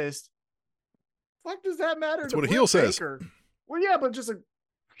fucking pissed. Fuck does that matter? That's what a heel says. Well, yeah, but just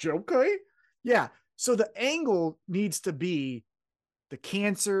okay. Yeah. So the angle needs to be the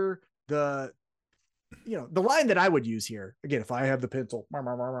cancer, the line that I would use here, again, if I have the pencil,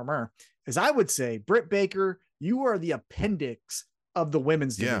 is I would say, Britt Baker, you are the appendix of the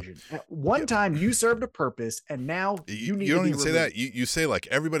women's division. At one time you served a purpose and now you need to be don't even removed. say that. You say like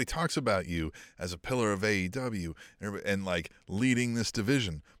everybody talks about you as a pillar of AEW and like leading this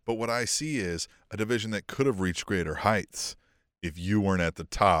division. But what I see is a division that could have reached greater heights if you weren't at the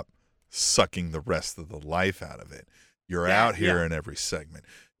top sucking the rest of the life out of it. You're out here in every segment.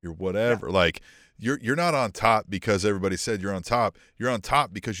 You're whatever. Like you're not on top because everybody said you're on top. You're on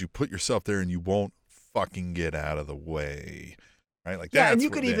top because you put yourself there and you won't fucking get out of the way. Right? Like that. And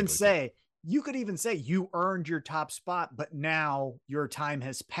you could even say you earned your top spot, but now your time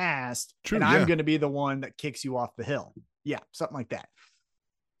has passed. True, and I'm going to be the one that kicks you off the hill. Yeah, something like that.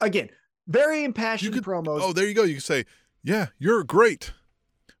 Again, very impassioned promos. Oh, there you go. You can say, yeah, you're great,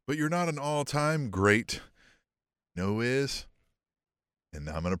 but you're not an all-time great. No is, and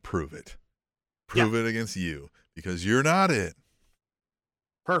I'm going to prove it. Prove it against you because you're not it.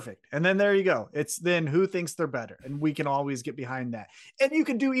 Perfect. And then there you go. It's then who thinks they're better. And we can always get behind that. And you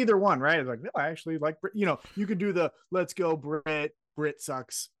can do either one, right? It's like, no, I actually like Britt. You could do the let's go Britt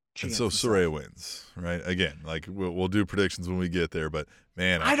sucks. And so Saraya wins, right? Again, like we'll do predictions when we get there, but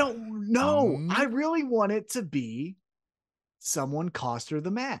man, I don't know. I really want it to be someone cost her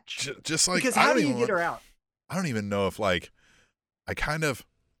the match. Just like, because how do you get her out? I don't even know if like,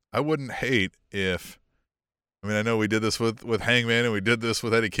 I wouldn't hate if, I know we did this with Hangman and we did this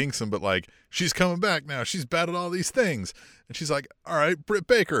with Eddie Kingston, but like she's coming back now. She's battled all these things. And she's like, all right, Britt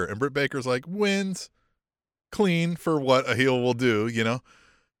Baker. And Britt Baker's like, wins clean for what a heel will do,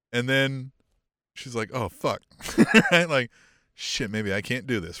 And then she's like, oh, fuck. Right? Like, shit, maybe I can't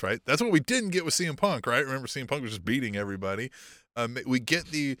do this, right? That's what we didn't get with CM Punk, right? Remember CM Punk was just beating everybody. We get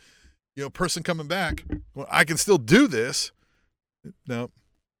the, person coming back. Well, I can still do this. No.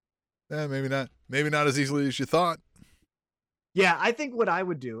 Maybe not. Maybe not as easily as you thought. Yeah, I think what I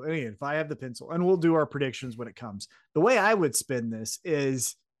would do, again, if I have the pencil, and we'll do our predictions when it comes, the way I would spin this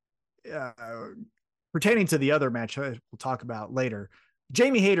is pertaining to the other match we'll talk about later.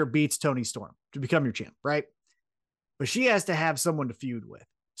 Jamie Hayter beats Toni Storm to become your champ, right? But she has to have someone to feud with.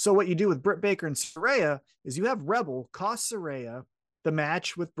 So what you do with Britt Baker and Saraya is you have Rebel cost Saraya the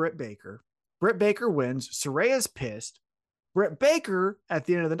match with Britt Baker. Britt Baker wins. Saraya's pissed. Britt Baker, at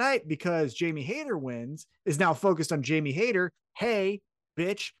the end of the night, because Jamie Hayter wins, is now focused on Jamie Hayter. Hey,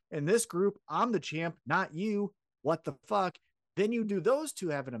 bitch, in this group, I'm the champ, not you. What the fuck? Then you do those two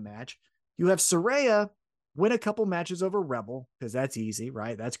having a match. You have Saraya win a couple matches over Rebel, because that's easy,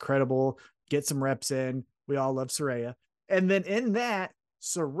 right? That's credible. Get some reps in. We all love Saraya. And then in that,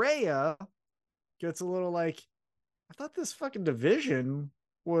 Saraya gets a little like, I thought this fucking division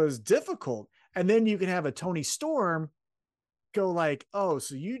was difficult. And then you can have a Toni Storm go like, oh,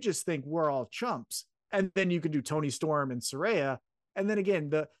 so you just think we're all chumps. And then you could do Toni Storm and Saraya. And then again,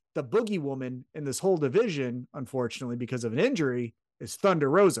 the boogie woman in this whole division, unfortunately, because of an injury, is Thunder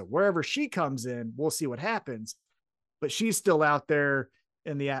Rosa. Wherever she comes in, we'll see what happens. But she's still out there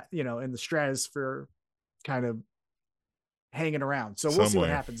in the, in the stratosphere kind of hanging around. So we'll see what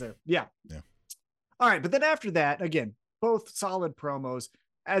happens there. Yeah. All right. But then after that, again, both solid promos.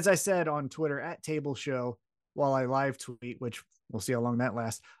 As I said on Twitter at Table Show, while I live tweet, which we'll see how long that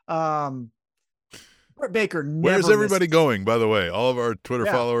lasts. Britt Baker never Where's everybody missed. going, by the way? All of our Twitter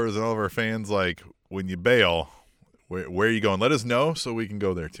Yeah. followers and all of our fans, like, when you bail, where are you going? Let us know so we can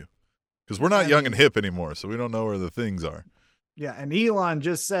go there too. Because we're not young and hip anymore, so we don't know where the things are. Yeah, and Elon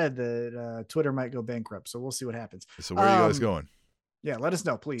just said that Twitter might go bankrupt, so we'll see what happens. So where are you guys going? Yeah, let us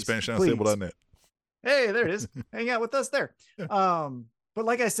know, please. SpanishAnnounceTable.net. Hey, there it is. Hang out with us there. But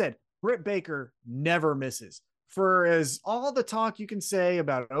like I said, Britt Baker never misses. For as all the talk you can say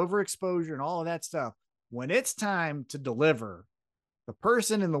about overexposure and all of that stuff, when it's time to deliver, the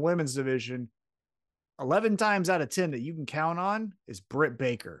person in the women's division 11 times out of 10 that you can count on is Britt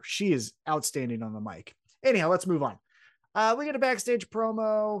Baker. She is outstanding on the mic. Anyhow, let's move on. We get a backstage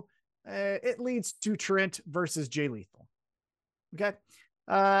promo. It leads to Trent versus Jay Lethal. Okay.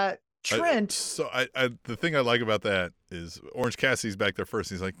 Trent. The thing I like about that is Orange Cassidy's back there first.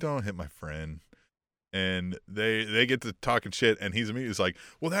 He's like, "Don't hit my friend," and they get to talking shit, and he's immediately like,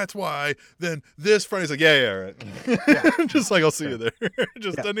 "Well, that's why." Then this Friday's like, "Yeah, right." Yeah. Just like, "I'll see you there."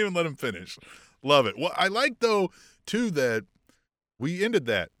 Just Yeah. doesn't even let him finish. Love it. Well, I like though too that we ended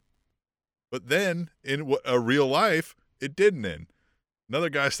that, but then in a real life, it didn't end. Another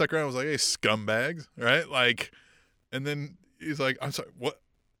guy stuck around and was like, "Hey, scumbags," right? Like, and then he's like, "I'm sorry, what?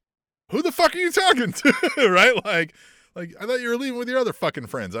 Who the fuck are you talking to?" Right? Like I thought you were leaving with your other fucking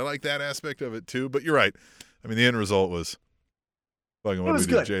friends. I like that aspect of it too. But you're right. I mean, the end result was fucking what was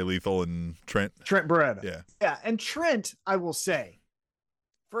we did, good. Jay Lethal and Trent. Trent Beretta. Yeah. Yeah. And Trent, I will say,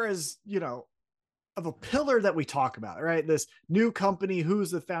 for as, of a pillar that we talk about, right? This new company,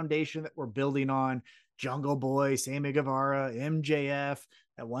 who's the foundation that we're building on? Jungle Boy, Sammy Guevara, MJF.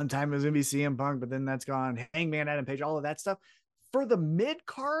 At one time it was going to be CM Punk, but then that's gone. Hangman, Adam Page, all of that stuff. For the mid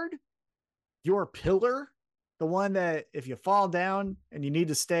card, your pillar, the one that if you fall down and you need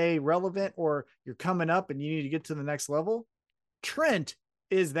to stay relevant or you're coming up and you need to get to the next level, Trent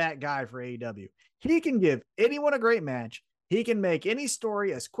is that guy for AEW. He can give anyone a great match. He can make any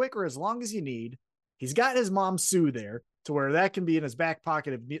story as quick or as long as you need. He's got his mom Sue there to where that can be in his back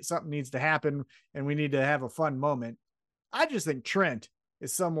pocket if something needs to happen and we need to have a fun moment. I just think Trent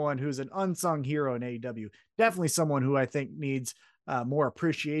is someone who's an unsung hero in AEW. Definitely someone who I think needs more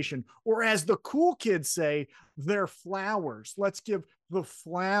appreciation, or as the cool kids say, their flowers. Let's give the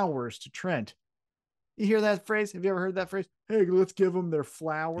flowers to Trent. You hear that phrase? Have you ever heard that phrase? Hey, let's give them their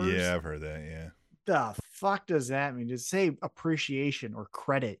flowers. Yeah, I've heard that. Yeah. The fuck does that mean? Just say appreciation or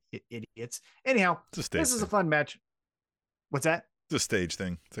credit, idiots. Anyhow, this is a fun match. What's that? It's a stage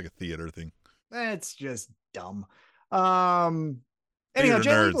thing. It's like a theater thing. That's just dumb. Anyhow,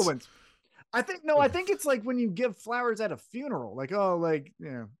 Jay Lethal wins. I think it's like when you give flowers at a funeral, like, oh, like,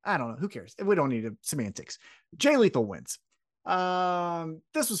 I don't know. Who cares? We don't need semantics. Jay Lethal wins.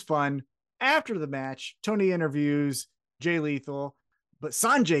 This was fun. After the match, Tony interviews Jay Lethal, but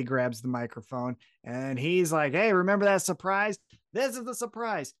Sanjay grabs the microphone and he's like, hey, remember that surprise? This is the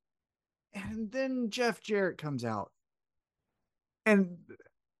surprise. And then Jeff Jarrett comes out. And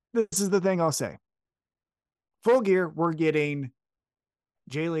this is the thing I'll say. Full Gear, we're getting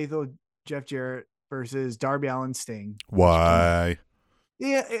Jay Lethal, Jeff Jarrett versus Darby Allin, Sting. Why?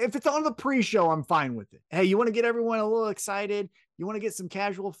 Yeah, if it's on the pre-show, I'm fine with it. Hey, you want to get everyone a little excited? You want to get some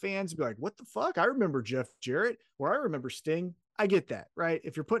casual fans be like, what the fuck? I remember Jeff Jarrett, or I remember Sting. I get that, right?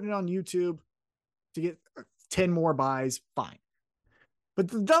 If you're putting it on YouTube to get 10 more buys, fine. But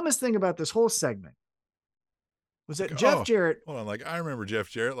the dumbest thing about this whole segment was that Jeff Jarrett. Hold on, like, I remember Jeff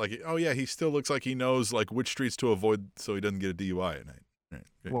Jarrett. Like, oh yeah, he still looks like he knows like which streets to avoid so he doesn't get a DUI at night.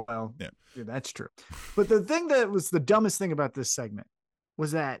 Right. Well, yeah, that's true. But the thing that was the dumbest thing about this segment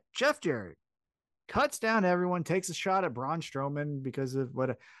was that Jeff Jarrett cuts down everyone, takes a shot at Braun Strowman because of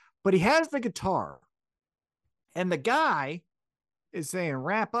but he has the guitar, and the guy is saying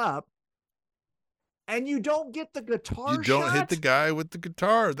wrap up, and you don't get the guitar. You don't hit the guy with the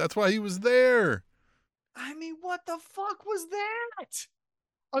guitar. That's why he was there. I mean, what the fuck was that?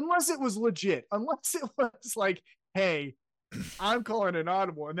 Unless it was legit. Unless it was like, hey, I'm calling an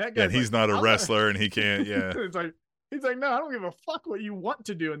audible, and that guy. Yeah, he's not a wrestler, and he can't. Yeah, it's like he's like, no, I don't give a fuck what you want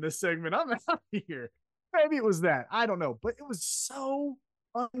to do in this segment. I'm out of here. Maybe it was that. I don't know, but it was so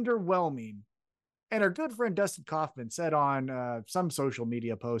underwhelming. And our good friend Dustin Kaufman said on some social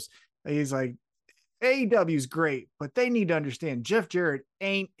media post, he's like, AEW's great, but they need to understand Jeff Jarrett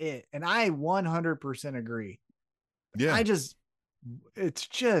ain't it. And I 100% agree. Yeah. It's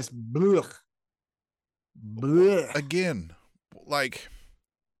just blech. Blech. Again, like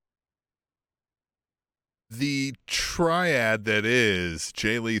the triad that is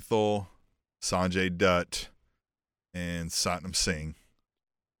Jay Lethal, Sanjay Dutt, and Satnam Singh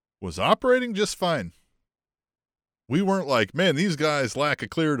was operating just fine. We weren't like, man, these guys lack a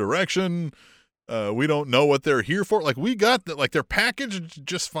clear direction. We don't know what they're here for. Like, we got that, like, they're packaged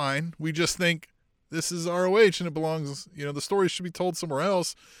just fine. We just think this is ROH and it belongs, the story should be told somewhere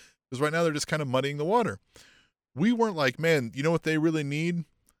else, because right now they're just kind of muddying the water. We weren't like, man, you know what they really need?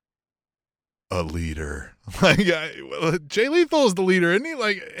 A leader. Like, Jay Lethal is the leader, isn't he?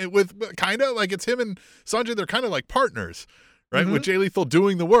 Like, with kind of like, it's him and Sanjay, they're kind of like partners, right? Mm-hmm. With Jay Lethal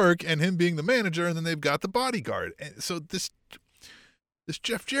doing the work and him being the manager, and then they've got the bodyguard. And so this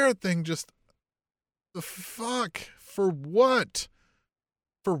Jeff Jarrett thing, just the fuck, for what?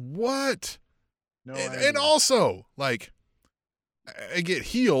 For what? No and idea. also, like, I get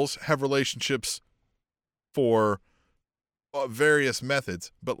heels have relationships for various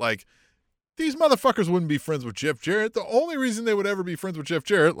methods, but like, these motherfuckers wouldn't be friends with Jeff Jarrett. The only reason they would ever be friends with Jeff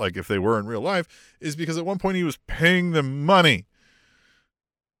Jarrett, like if they were in real life, is because at one point he was paying them money.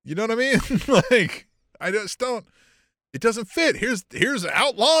 You know what I mean? Like, I just don't. It doesn't fit. Here's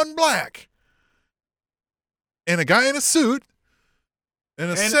Outlaw in Black, and a guy in a suit,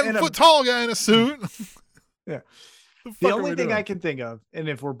 and a 7-foot tall guy in a suit. Yeah. The The only thing I can think of, and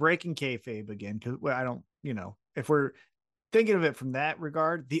if we're breaking kayfabe again, because I don't, if we're thinking of it from that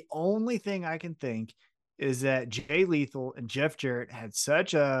regard, the only thing I can think is that Jay Lethal and Jeff Jarrett had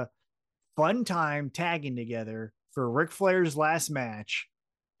such a fun time tagging together for Ric Flair's last match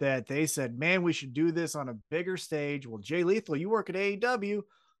that they said, man, we should do this on a bigger stage. Well, Jay Lethal, you work at AEW.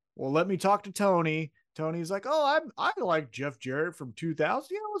 Well, let me talk to Tony. Tony's like, oh, I like Jeff Jarrett from 2000.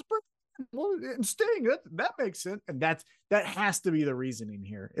 Yeah, it was pretty. Well, and Sting, that makes sense. And that has to be the reasoning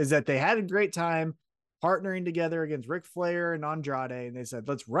here, is that they had a great time partnering together against Ric Flair and Andrade. And they said,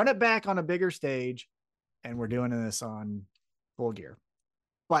 let's run it back on a bigger stage. And we're doing this on Full Gear.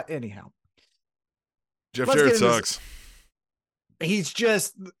 But anyhow, Jeff Jarrett sucks.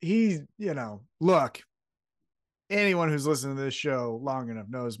 Look, anyone who's listened to this show long enough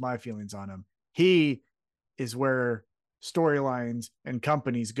knows my feelings on him. He is where storylines and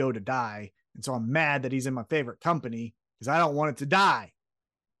companies go to die. And so I'm mad that he's in my favorite company because I don't want it to die.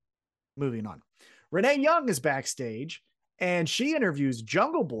 Moving on. Renee Young is backstage and she interviews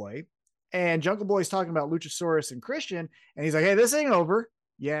Jungle Boy, and Jungle Boy's talking about Luchasaurus and Christian. And he's like, hey, this ain't over,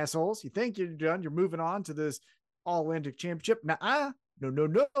 you assholes. You think you're done? You're moving on to this All-Atlantic Championship.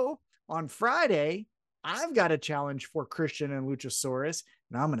 No. On Friday, I've got a challenge for Christian and Luchasaurus,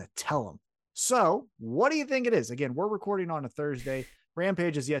 and I'm going to tell them. So what do you think it is? Again, we're recording on a Thursday.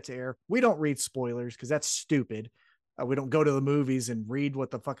 Rampage is yet to air. We don't read spoilers because that's stupid. We don't go to the movies and read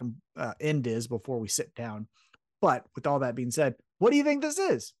what the fucking end is before we sit down. But with all that being said, what do you think this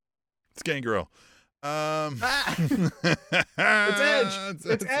is? It's Gangrel. It's Edge.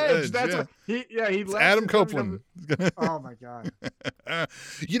 It's Edge. That's what he left. Adam Copeland. Oh my God. I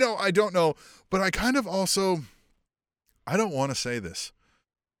don't know, but I kind of also, I don't want to say this,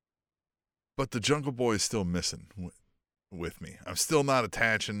 but the Jungle Boy is still missing with me. I'm still not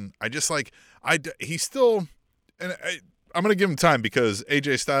attaching. I just like, he's still, and I'm going to give him time because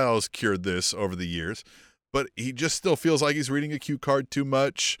AJ Styles cured this over the years, but he just still feels like he's reading a cue card too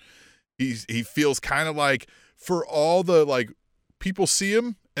much. He feels kind of like, for all the, like, people see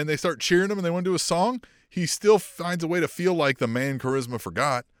him and they start cheering him and they want to do a song, he still finds a way to feel like the man charisma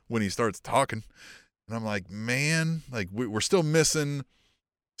forgot when he starts talking. And I'm like, man, like, we're still missing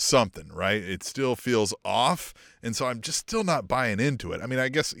something, right? It still feels off. And so I'm just still not buying into it. I mean, I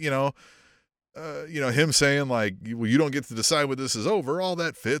guess, him saying like, well, you don't get to decide when this is over, all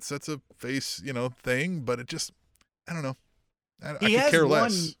that fits. That's a face, thing, but it just, I don't know. I could care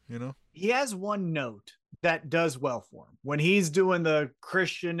less, He has one note that does well for him when he's doing the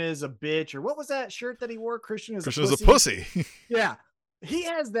Christian is a bitch, or what was that shirt that he wore? Christian is a pussy. Yeah. He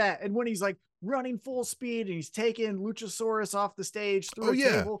has that. And when he's like running full speed and he's taking Luchasaurus off the stage through a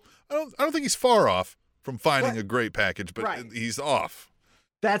table. I don't think he's far off from finding a great package, but he's off.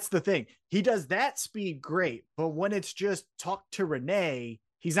 That's the thing. He does that speed great, but when it's just talk to Renee,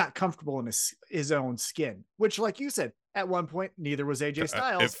 he's not comfortable in his own skin, which, like you said, at one point, neither was AJ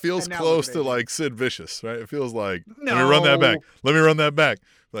Styles. It feels close to like Sid Vicious, right? It feels like, let me run that back.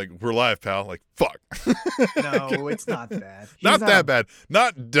 Like, we're live, pal. Like, fuck. No, it's not that. Not that bad.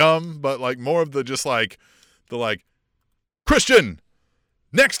 Not dumb, but like more of the just like, Christian,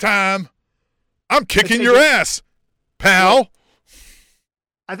 next time, I'm kicking your ass, pal. Well,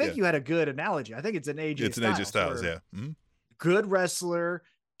 I think you had a good analogy. I think it's an AJ Styles. It's an AJ Styles, yeah. Mm-hmm. Good wrestler,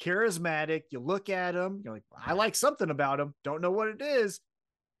 charismatic. You look at him, you're like, I like something about him. Don't know what it is.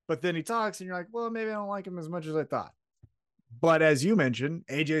 But then he talks and you're like, well, maybe I don't like him as much as I thought. But as you mentioned,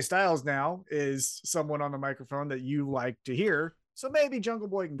 AJ Styles now is someone on the microphone that you like to hear. So maybe Jungle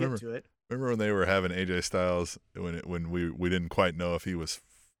Boy can get to it. Remember when they were having AJ Styles when we didn't quite know if he was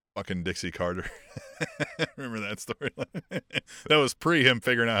fucking Dixie Carter? Remember that storyline? That was pre him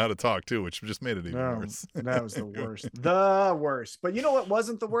figuring out how to talk too, which just made it even worse. That was the worst. The worst. But you know what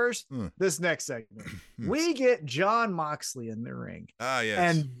wasn't the worst? This next segment. We get Jon Moxley in the ring. Ah, yes.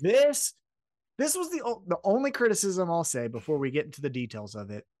 And this was the only criticism I'll say before we get into the details of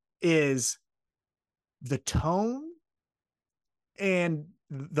it is the tone and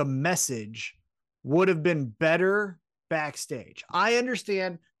the message would have been better backstage. I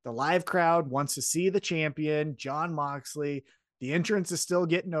understand the live crowd wants to see the champion, Jon Moxley. The entrance is still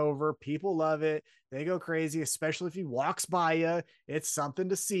getting over. People love it. They go crazy, especially if he walks by you. It's something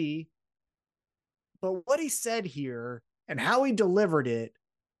to see. But what he said here and how he delivered it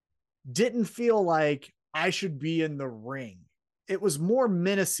didn't feel like I should be in the ring. It was more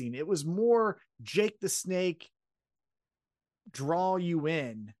menacing. It was more Jake the Snake draw you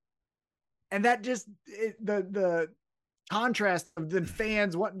in. And that just the contrast of the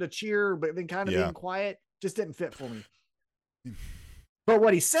fans wanting to cheer but then kind of being quiet just didn't fit for me. But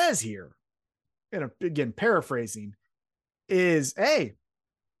what he says here, and again paraphrasing, is, hey,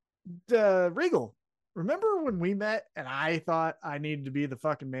 Regal, remember when we met and I thought I needed to be the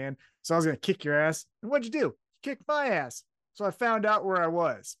fucking man, so I was gonna kick your ass, and what'd you do? You kicked my ass. So I found out where I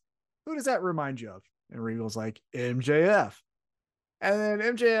was. Who does that remind you of? And Regal's like, MJF. And then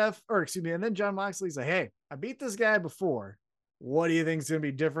and then Jon Moxley's like, hey, I beat this guy before. What do you think is going to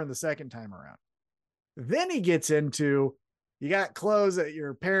be different the second time around? Then he gets into, you got clothes that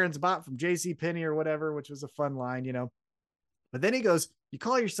your parents bought from JCPenney or whatever, which was a fun line, you know. But then he goes, you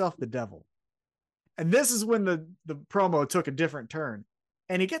call yourself the devil. And this is when the promo took a different turn.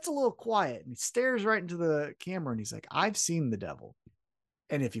 And he gets a little quiet and he stares right into the camera and he's like, I've seen the devil.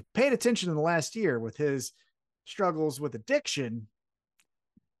 And if you paid attention in the last year with his struggles with addiction,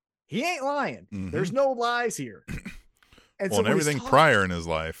 he ain't lying. Mm-hmm. There's no lies here. And and everything prior in his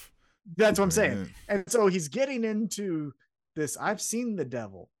life. That's what I'm saying. And so he's getting into this. I've seen the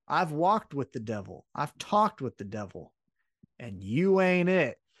devil. I've walked with the devil. I've talked with the devil. And you ain't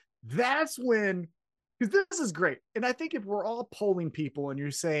it. That's when, because this is great. And I think if we're all polling people and you're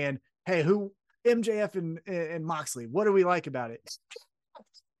saying, hey, who, MJF and Moxley, what do we like about it?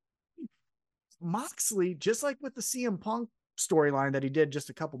 Moxley, just like with the CM Punk storyline that he did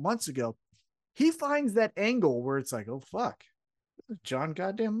just a couple months ago, he finds that angle where it's like, oh fuck, this is Jon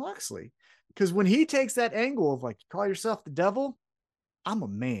goddamn Moxley. Because when he takes that angle of like, call yourself the devil, I'm a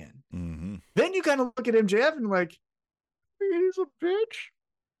man. Mm-hmm. Then you kind of look at MJF and like, he's a bitch.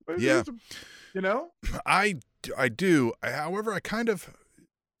 Yeah, you know, I do. However,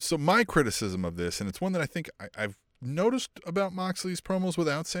 so my criticism of this, and it's one that I think I've noticed about Moxley's promos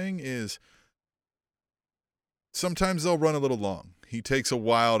without saying, is sometimes they'll run a little long. He takes a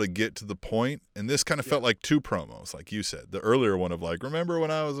while to get to the point, and this kind of felt like two promos, like you said. The earlier one of like, remember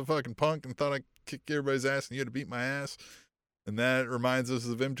when I was a fucking punk and thought I kicked everybody's ass and you had to beat my ass? And that reminds us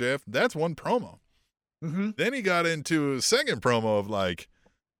of MJF. That's one promo. Mm-hmm. Then he got into a second promo of like,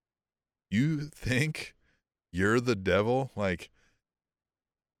 you think you're the devil? Like,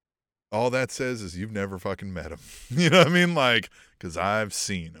 all that says is you've never fucking met him. You know what I mean? Like, because I've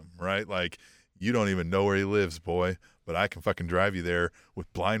seen him, right? Like, you don't even know where he lives, boy, but I can fucking drive you there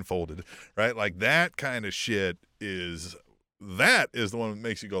with blindfolded, right? Like, that kind of shit is the one that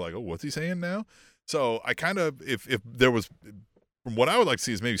makes you go like, oh, what's he saying now? So I kind of, if there was, from what I would like to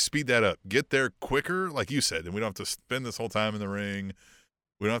see is maybe speed that up, get there quicker, like you said, and we don't have to spend this whole time in the ring.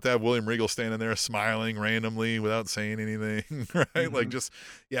 We don't have to have William Regal standing there smiling randomly without saying anything, right? Mm-hmm. Like, just,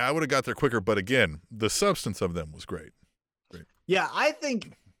 yeah, I would have got there quicker. But again, the substance of them was great. Yeah, I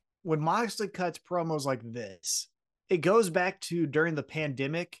think when Moxley cuts promos like this, it goes back to during the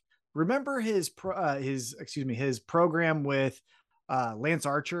pandemic. Remember his program with Lance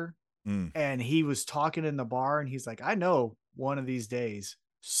Archer? And he was talking in the bar and he's like, I know one of these days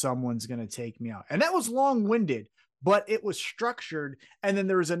someone's going to take me out. And that was long-winded, but it was structured. And then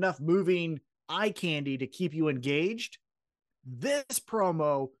there was enough moving eye candy to keep you engaged. This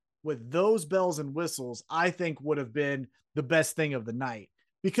promo with those bells and whistles, I think would have been the best thing of the night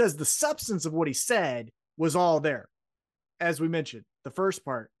because the substance of what he said was all there. As we mentioned, the first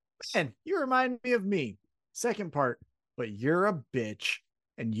part, man, you remind me of me. Second part, but you're a bitch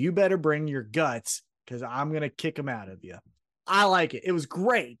and you better bring your guts because I'm going to kick them out of you. I like it. It was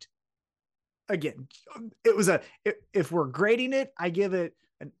great. Again, it was if we're grading it, I give it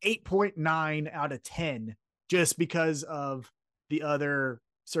an 8.9 out of 10 just because of the other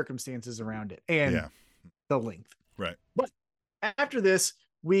circumstances around it and the length. Right. But after this,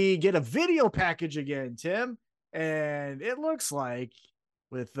 we get a video package again, Tim. And it looks like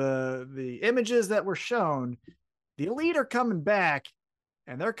with the images that were shown, the Elite are coming back,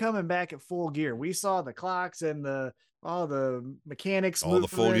 and they're coming back at full gear. We saw the clocks and all the mechanics, all the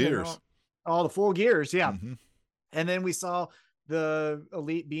full gears, all the full gears. Yeah. Mm-hmm. And then we saw the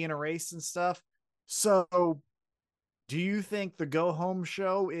Elite being erased and stuff. So do you think the go home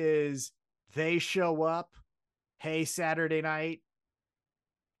show is they show up, hey, Saturday night,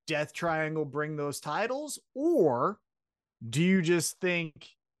 Death Triangle bring those titles? Or do you just think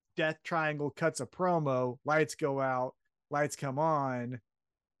Death Triangle cuts a promo, lights go out, lights come on,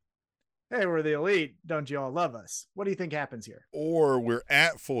 hey, we're the Elite, don't you all love us? What do you think happens here? Or we're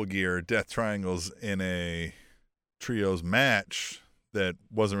at Full Gear, Death Triangle's in a trios match that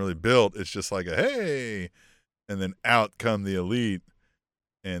wasn't really built. It's just like a hey, and then out come the Elite,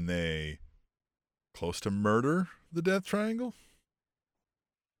 and they close to murder the Death Triangle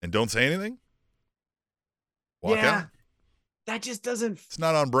and don't say anything. Walk out. That just doesn't. It's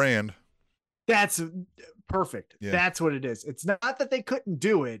not on brand. That's perfect. Yeah. That's what it is. It's not that they couldn't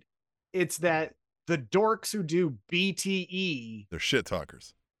do it. It's that the dorks who do BTE, they're shit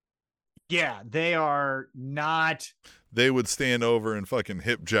talkers. Yeah, they are not. They would stand over and fucking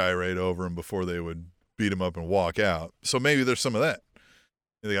hip gyrate over him before they would beat him up and walk out. So maybe there's some of that.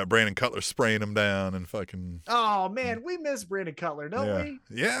 They got Brandon Cutler spraying him down and fucking. Oh man, we miss Brandon Cutler, don't we?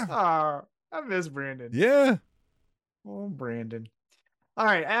 Yeah. Oh, I miss Brandon. Yeah. Oh, Brandon. All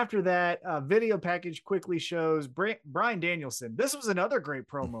right. After that, video package quickly shows Bryan Danielson. This was another great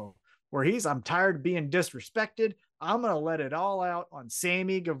promo where I'm tired of being disrespected. I'm going to let it all out on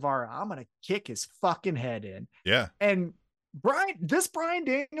Sammy Guevara. I'm going to kick his fucking head in. Yeah. And Bryan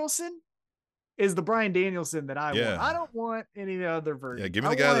Danielson is the Bryan Danielson that I want. I don't want any other version. Yeah, give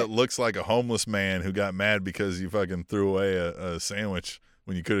me the guy that looks like a homeless man who got mad because you fucking threw away a sandwich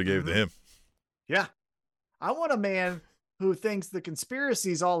when you could have gave it to him. Yeah. I want a man who thinks the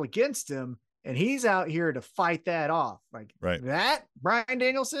conspiracy's all against him, and he's out here to fight that off. Like that, Bryan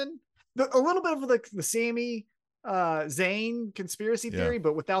Danielson, a little bit of the Sami Zayn conspiracy theory,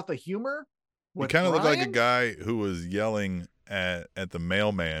 but without the humor. He kind of looked like a guy who was yelling at the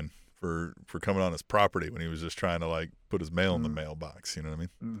mailman for coming on his property when he was just trying to like put his mail in the mailbox. You know what I mean?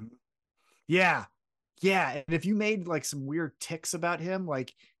 Mm-hmm. Yeah. Yeah. And if you made like some weird ticks about him,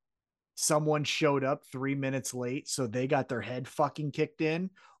 like someone showed up 3 minutes late, so they got their head fucking kicked in,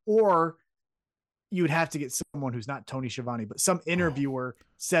 or you'd have to get someone who's not Tony Schiavone, but some interviewer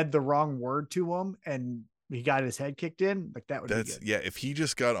said the wrong word to him and he got his head kicked in. Like that would be good. Yeah. If he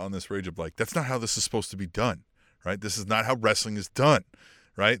just got on this rage of like, that's not how this is supposed to be done, right? This is not how wrestling is done,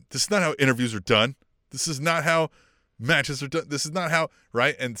 right? This is not how interviews are done. This is not how matches are done. This is not how,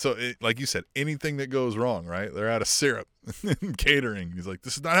 right? And so, like you said, anything that goes wrong, right? They're out of syrup and catering. He's like,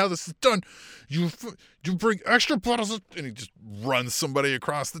 this is not how this is done. You bring extra bottles of, and he just runs somebody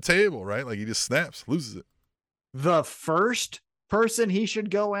across the table, right? Like he just snaps, loses it. The first person he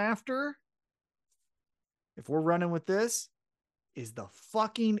should go after, if we're running with this, is the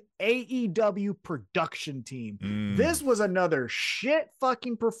fucking AEW production team. This was another shit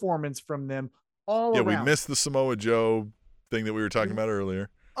fucking performance from them. All around. We missed the Samoa Joe thing that we were talking about earlier.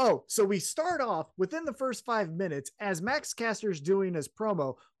 Oh, so we start off within the first 5 minutes as Max Caster's doing his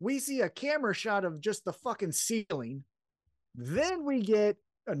promo. We see a camera shot of just the fucking ceiling. Then we get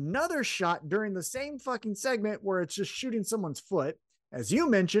another shot during the same fucking segment where it's just shooting someone's foot. As you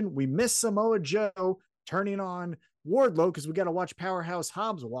mentioned, we missed Samoa Joe turning on Wardlow because we got to watch Powerhouse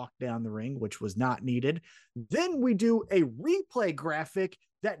Hobbs walk down the ring, which was not needed. Then we do a replay graphic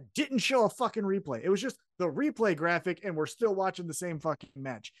that didn't show a fucking replay. It was just the replay graphic, and we're still watching the same fucking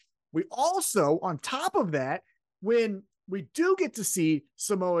match. We also, on top of that, when we do get to see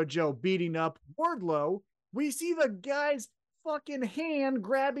Samoa Joe beating up Wardlow, we see the guy's fucking hand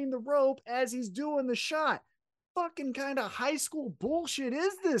grabbing the rope as he's doing the shot. Fucking kind of high school bullshit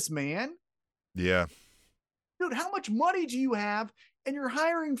is this, man? Yeah. Dude, how much money do you have? And you're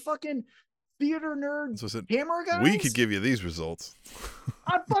hiring fucking theater nerds, camera guys? We could give you these results.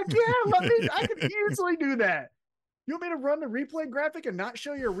 Fuck yeah, I could easily do that. You want me to run the replay graphic and not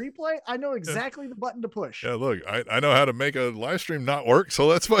show you a replay? I know exactly the button to push. Yeah, look, I know how to make a live stream not work, so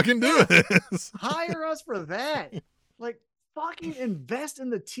let's fucking do this. Hire us for that. Like, fucking invest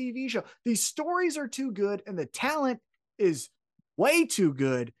in the TV show. These stories are too good, and the talent is way too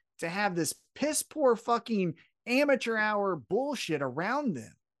good to have this piss poor fucking amateur hour bullshit around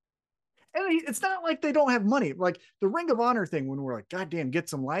them. And it's not like they don't have money. Like the Ring of Honor thing, when we're like, goddamn, get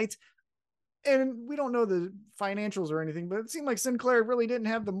some lights. And we don't know the financials or anything, but it seemed like Sinclair really didn't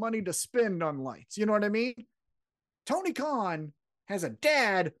have the money to spend on lights. You know what I mean? Tony Khan has a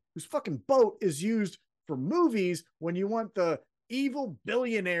dad whose fucking boat is used for movies when you want the evil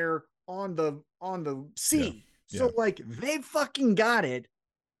billionaire on the sea. Yeah. So like they fucking got it.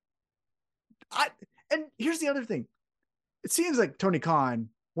 And here's the other thing. It seems like Tony Khan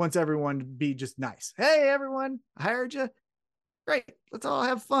wants everyone to be just nice. Hey, everyone, I hired you. Great. Let's all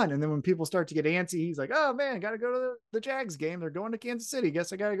have fun. And then when people start to get antsy, he's like, oh man, got to go to the Jags game. They're going to Kansas City.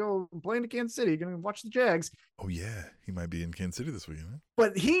 Guess I got to go play in Kansas City. Going to watch the Jags. Oh yeah. He might be in Kansas City this weekend. Huh?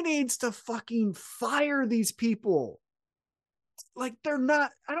 But he needs to fucking fire these people. Like they're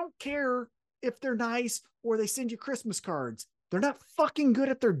not, I don't care if they're nice or they send you Christmas cards. They're not fucking good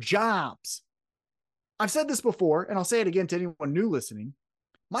at their jobs. I've said this before, and I'll say it again to anyone new listening.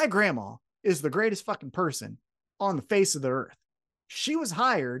 My grandma is the greatest fucking person on the face of the earth. She was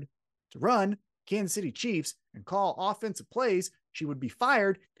hired to run Kansas City Chiefs and call offensive plays. She would be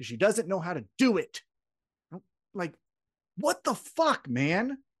fired because she doesn't know how to do it. Like, what the fuck,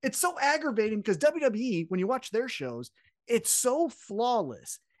 man? It's so aggravating because WWE, when you watch their shows, it's so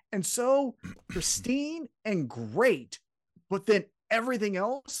flawless and so pristine and great, but then everything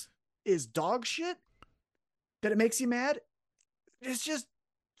else is dog shit that it makes you mad. It's just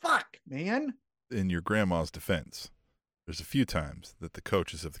fuck, man. In your grandma's defense, there's a few times that the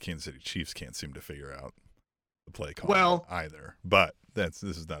coaches of the Kansas City Chiefs can't seem to figure out the play call either. But this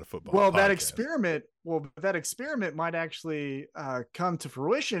is not a football. Well, podcast. that experiment might actually come to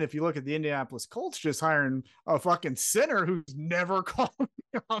fruition if you look at the Indianapolis Colts just hiring a fucking center who's never called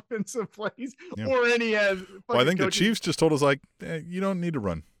the offensive plays or any. Well, I think the Chiefs just told us like, you don't need to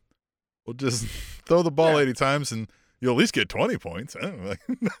run. We'll just throw the ball 80 times and you'll at least get 20 points.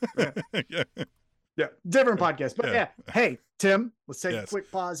 Yeah, different podcast. But hey, Tim, let's take a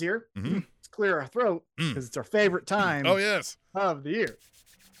quick pause here. Mm-hmm. Let's clear our throat because it's our favorite time of the year.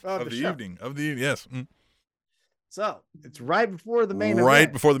 Of the evening. Of the evening, yes. So it's right before the main event.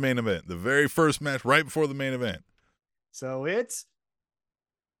 Right before the main event. The very first match right before the main event. So it's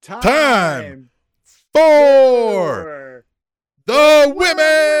time for the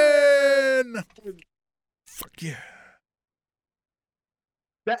women. Fuck yeah.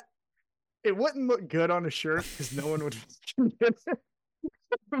 It wouldn't look good on a shirt because no one would get it.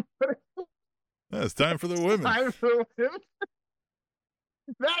 It's time for the women. Time for the women.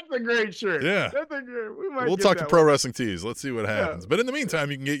 That's a great shirt. Yeah. We'll talk to Pro Wrestling Tees. Let's see what happens. But in the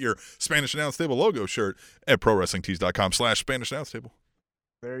meantime, you can get your Spanish Announce Table logo shirt at ProWrestlingTees.com/Spanish Announce Table.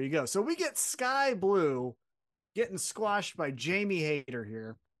 There you go. So we get Sky Blue getting squashed by Jamie Hayter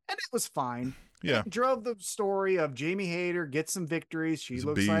here. And it was fine. Yeah. It drove the story of Jamie Hayter gets some victories. She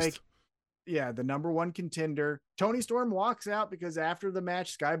looks like the number one contender. Toni Storm walks out because after the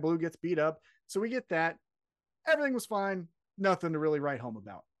match, Sky Blue gets beat up. So we get that. Everything was fine. Nothing to really write home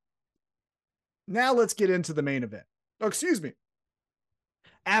about. Now let's get into the main event. Oh, excuse me.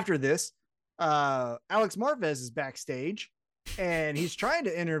 After this, Alex Marvez is backstage and he's trying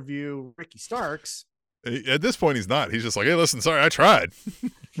to interview Ricky Starks. At this point, he's not. He's just like, hey, listen, sorry, I tried.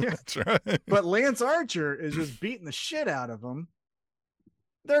 Yeah. But Lance Archer is just beating the shit out of him.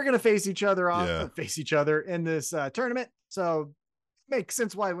 They're going to face each other in this tournament. So it makes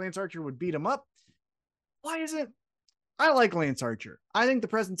sense why Lance Archer would beat him up. Why isn't I like Lance Archer? I think the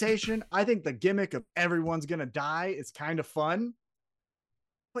presentation, I think the gimmick of everyone's going to die is kind of fun,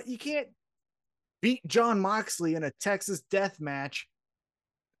 but you can't beat Jon Moxley in a Texas death match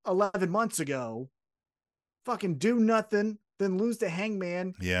 11 months ago, fucking do nothing, then lose to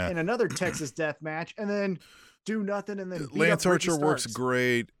Hangman in another Texas death match, and then do nothing, and then Lance Archer works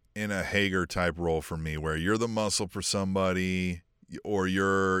great in a Hager type role for me, where you're the muscle for somebody, or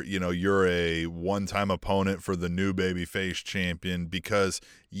you're a one-time opponent for the new babyface champion. Because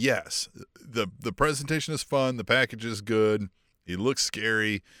yes, the presentation is fun, the package is good, he looks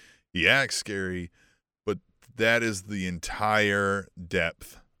scary, he acts scary, but that is the entire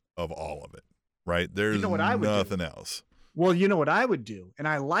depth of all of it, right? There's nothing else. Well, you know what I would do, and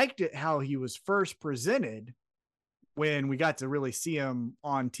I liked it how he was first presented when we got to really see him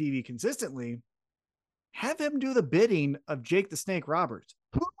on TV consistently. Have him do the bidding of Jake the Snake Roberts,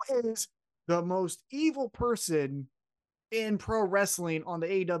 who is the most evil person in pro wrestling on the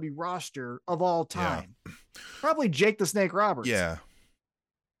AEW roster of all time. Yeah. Probably Jake the Snake Roberts. Yeah.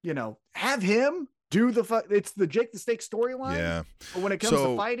 Have him do it's the Jake the Snake storyline. Yeah. But when it comes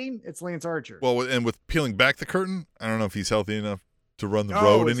to fighting, it's Lance Archer. Well, and with peeling back the curtain, I don't know if he's healthy enough to run the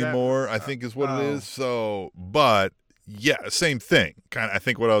road anymore, I think is what it is. So, but yeah, same thing. I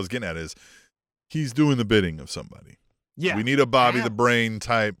think what I was getting at is he's doing the bidding of somebody. Yeah. We need a Bobby the Brain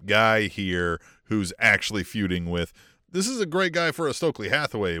type guy here who's actually feuding with. This is a great guy for a Stokely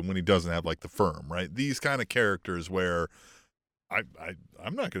Hathaway when he doesn't have like the firm, right? These kind of characters where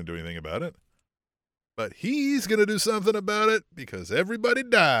I'm not going to do anything about it. but he's going to do something about it because everybody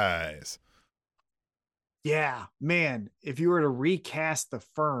dies. Yeah, man, if you were to recast the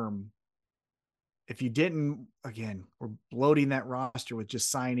firm, if you didn't, again, we're bloating that roster with just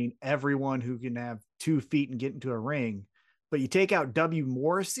signing everyone who can have 2 feet and get into a ring, but you take out W.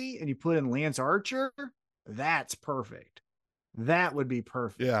 Morrissey and you put in Lance Archer, that's perfect. That would be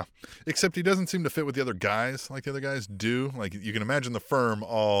perfect. Yeah, except he doesn't seem to fit with the other guys like the other guys do. Like, you can imagine the firm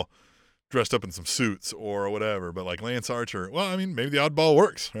all dressed up in some suits or whatever, but like Lance Archer, well, I mean, maybe the oddball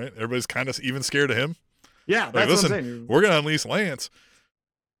works, right? Everybody's kind of even scared of him. Yeah, Like, that's listen, what I'm saying. we're going to unleash Lance,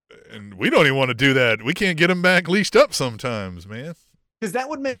 and we don't even want to do that. We can't get him back leashed up sometimes, man. Because that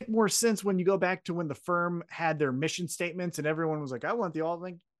would make more sense when you go back to when the firm had their mission statements and everyone was like, I want the All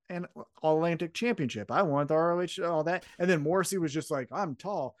Atlantic Championship. I want the ROH, all that. And then Morrissey was just like, I'm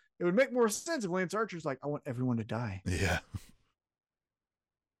tall. It would make more sense if Lance Archer's like, I want everyone to die. Yeah.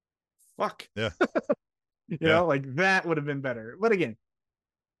 Fuck. Yeah. You know, like that would have been better. But again,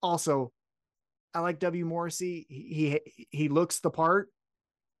 also, I like W. Morrissey. He looks the part.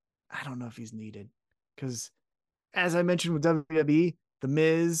 I don't know if he's needed because, as I mentioned with WWE, The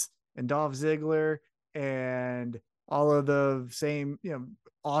Miz and Dolph Ziggler and all of the same,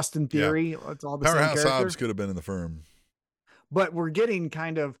 Austin Theory. It's all the Powerhouse same character. Hobbs could have been in the firm. But we're getting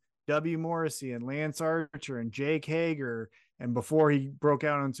kind of W. Morrissey and Lance Archer and Jake Hager, and before he broke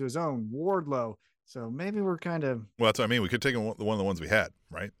out onto his own, Wardlow. So maybe we're kind of... Well, that's what I mean. We could take one of the ones we had,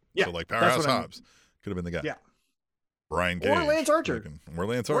 right? Yeah. So like Powerhouse Hobbs could have been the guy. Yeah. Brian Gage. Or Lance Archer. Or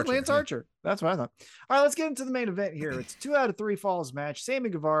Lance Archer. That's what I thought. All right, let's get into the main event here. It's 2 out of 3 falls match. Sammy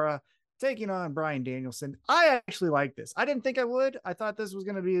Guevara taking on Bryan Danielson. I actually like this. I didn't think I would. I thought this was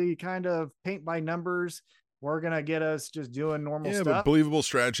going to be kind of paint by numbers. We're going to get us just doing normal stuff. But believable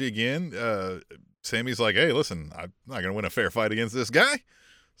strategy again. Sammy's like, hey, listen, I'm not going to win a fair fight against this guy.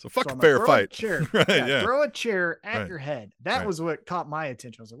 So fuck a fair fight. Chair. Right, yeah. Throw a chair at your head. That was what caught my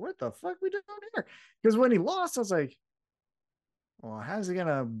attention. I was like, what the fuck are we doing here? Because when he lost, I was like, well, how's he going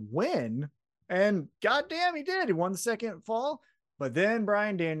to win? And goddamn, he did. He won the second fall. But then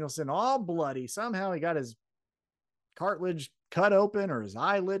Bryan Danielson, all bloody, somehow he got his cartilage cut open or his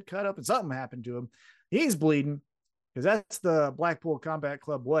eyelid cut open. Something happened to him. He's bleeding because that's the Blackpool Combat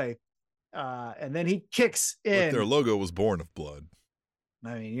Club way. And then he kicks in. But their logo was born of blood.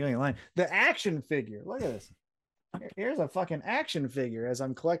 I mean, you ain't lying. The action figure. Look at this. Here's a fucking action figure as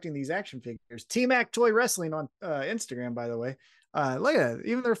I'm collecting these action figures. T-Mac Toy Wrestling on Instagram, by the way. Look at that.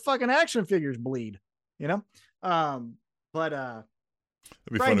 Even their fucking action figures bleed, It'd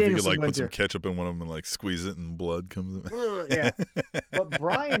be Bryan fun if you could Danielson like put wins some here. ketchup in one of them and like squeeze it and blood comes in. Yeah. But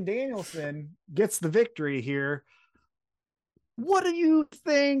Bryan Danielson gets the victory here. What do you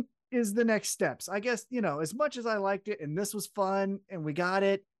think is the next steps? I guess, as much as I liked it and this was fun and we got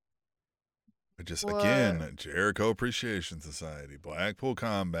it. But just again, Jericho Appreciation Society, Blackpool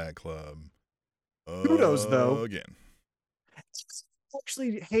Combat Club. Kudos, though. Again. I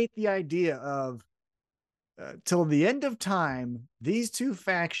actually hate the idea of till the end of time, these two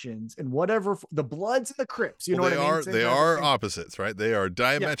factions and whatever the Bloods and the Crips, you know what I mean? They are opposites, right? They are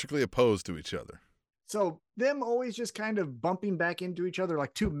diametrically opposed to each other. So them always just kind of bumping back into each other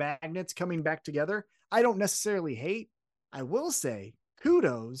like two magnets coming back together. I don't necessarily hate. I will say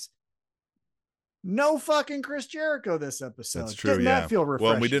kudos. No fucking Chris Jericho this episode. That's true. Didn't that feel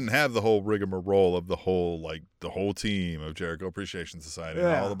refreshing? Well, we didn't have the whole rigmarole of the whole team of Jericho Appreciation Society and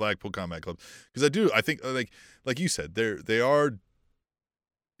all the Blackpool Combat Club. Because I think like you said, they are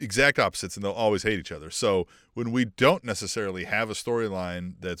exact opposites and they'll always hate each other. So when we don't necessarily have a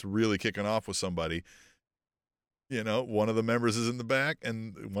storyline that's really kicking off with somebody, one of the members is in the back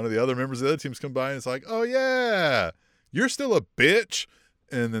and one of the other members of the other teams come by and it's like, oh yeah, you're still a bitch.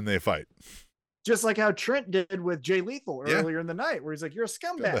 And then they fight. Just like how Trent did with Jay Lethal earlier in the night, where he's like, you're a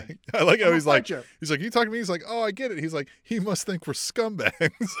scumbag. I like how he's like, you talking to me? He's like, oh, I get it. He's like, he must think we're scumbags.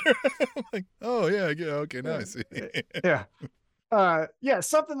 I'm like, oh, yeah, okay, now I see. Yeah,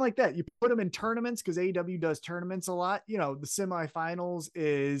 something like that. You put them in tournaments because AEW does tournaments a lot. The semifinals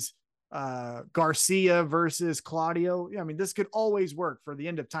is Garcia versus Claudio. I mean, this could always work for the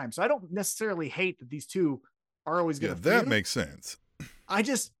end of time. So I don't necessarily hate that these two are always going to that makes sense.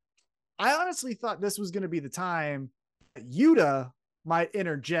 I honestly thought this was going to be the time that Yuta might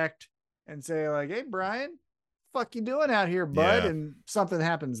interject and say like, hey, Brian, fuck you doing out here, bud? Yeah. And something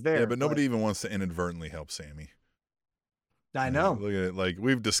happens there. Yeah, but nobody even wants to inadvertently help Sammy. I know. Look at it. Like,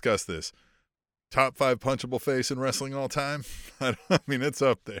 we've discussed this. Top 5 punchable face in wrestling all time. I mean, it's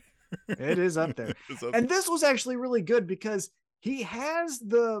up there. It is up there. And this was actually really good because he has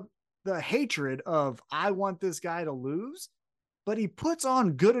the hatred of, I want this guy to lose. but he puts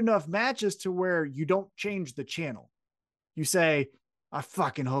on good enough matches to where you don't change the channel. You say, I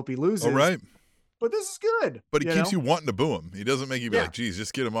fucking hope he loses. All right. But this is good. But he keeps you wanting to boo him. He doesn't make you be Yeah. like, geez,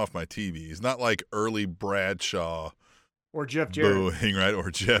 just get him off my TV. He's not like early Bradshaw Or Jeff Jarrett. booing, right?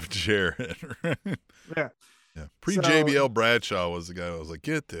 Or Jeff Jarrett. Right? Yeah. Yeah. Pre-JBL Bradshaw was the guy who was like,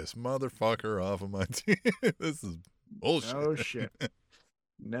 get this motherfucker off of my TV. This is bullshit. No shit.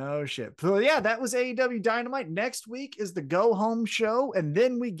 No shit. So yeah, that was AEW Dynamite. Next week is the go home show, and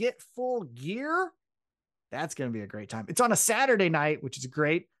then we get Full Gear. That's going to be a great time. It's on a Saturday night, which is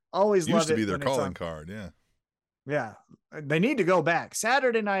great. Always love it. Used to be their when it's calling on- card, yeah. Yeah. They need to go back.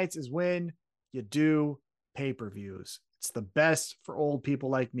 Saturday nights is when you do pay-per-views. It's the best for old people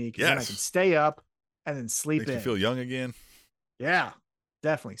like me, because then I Yes. can stay up and then sleep Makes in. you feel young again. Yeah,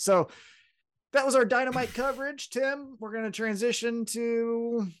 definitely. So that was our Dynamite coverage. Tim, we're going to transition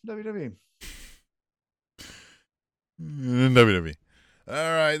to WWE. WWE. All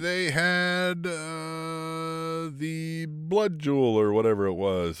right, they had the Blood Jewel or whatever it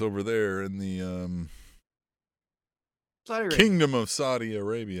was over there in the Saudi Arabia. Kingdom of Saudi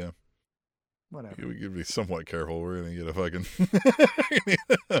Arabia. Whatever. We could be somewhat careful. We're gonna get a fucking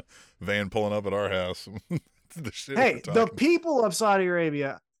van pulling up at our house. The shit we're Hey, the talking. people of Saudi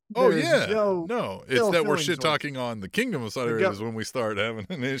Arabia. Oh there's yeah, no it's that we're feelings shit towards- talking on the Kingdom of Saudi The Arabia gov- is when we start having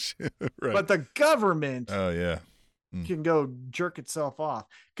an issue, right? But the government Oh yeah, can go jerk itself off.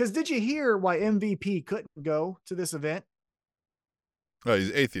 Because did you hear why MVP couldn't go to this event? oh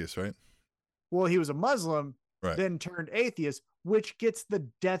he's atheist, right? Well, he was a Muslim, Right. then turned atheist, which gets the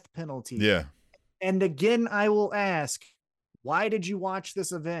death penalty. Yeah, And again, I will ask, why did you watch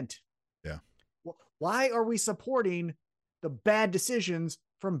this event? Yeah. Why are we supporting the bad decisions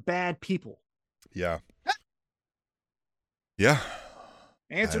from bad people? yeah, yeah.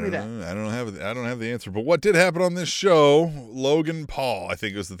 Answer me that. I don't have the answer. But what did happen on this show? Logan Paul, I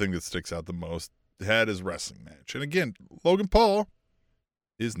think, is the thing that sticks out the most. Had his wrestling match, and again, Logan Paul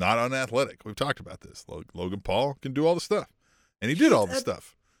is not unathletic. We've talked about this. Logan Paul can do all the stuff, and he did all the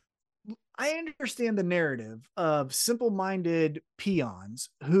stuff. I understand the narrative of simple-minded peons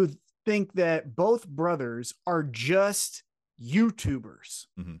who think that both brothers are just YouTubers.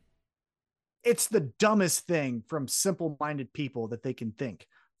 Mhm. It's the dumbest thing from simple-minded people that they can think.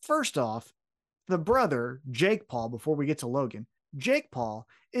 First off, the brother, Jake Paul, before we get to Logan, Jake Paul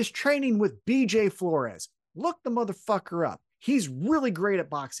is training with BJ Flores. Look the motherfucker up. He's really great at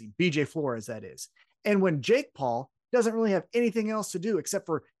boxing. BJ Flores, that is. And when Jake Paul doesn't really have anything else to do except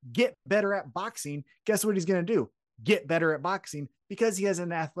for get better at boxing, guess what he's going to do? Get better at boxing, because he has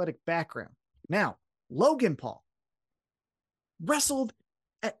an athletic background. Now, Logan Paul wrestled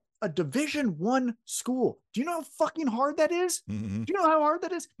at a Division I school. Do you know how fucking hard that is? Mhm. Do you know how hard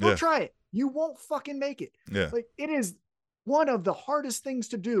that is? Go Yeah. try it. You won't fucking make it. Yeah, Like, it is one of the hardest things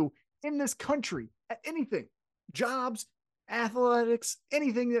to do in this country at anything, jobs, athletics,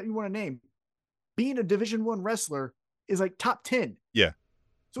 anything that you want to name. Being a Division I wrestler is like top 10. Yeah.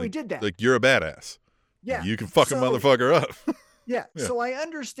 So he did that. like you're a badass. Yeah. You can fuck a So- motherfucker up. Yeah. Yeah. So I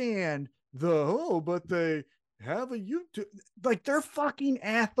understand but they have a YouTube, like they're fucking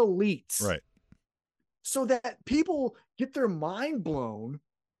athletes. Right. So that people get their mind blown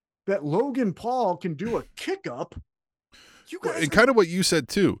that Logan Paul can do a kick up. You Well, guys and are- kind of what you said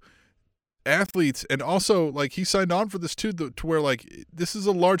too. Athletes, and also like he signed on for this too, to where like this is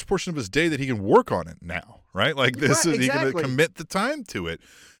a large portion of his day that he can work on it now, right? Like this Right, is he can exactly. commit the time to it.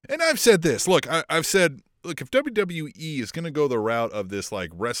 And I've said this. Look, I've said, look, if WWE is going to go the route of this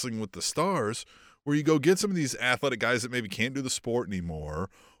like wrestling with the stars, where you go get some of these athletic guys that maybe can't do the sport anymore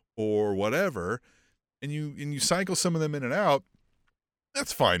or whatever, and you cycle some of them in and out,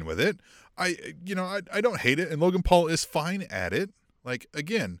 that's fine with it. I don't hate it, and Logan Paul is fine at it. Like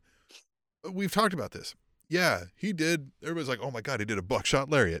again, we've talked about this. Yeah, he did. Everybody's like, oh my God, he did a buckshot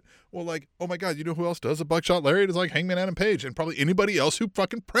lariat. Well, like, oh my God, you know who else does a buckshot lariat? Is like Hangman Adam Page, and probably anybody else who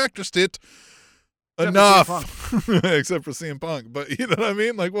fucking practiced it Except for enough. Except for CM Punk. But you know what I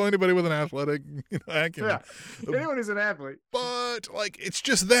mean? Like, well, anybody with an athletic acumen. Yeah. Anyone who's an athlete. But like, it's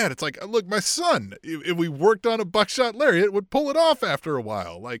just that. It's like, look, my son, if we worked on a buckshot lariat, would pull it off after a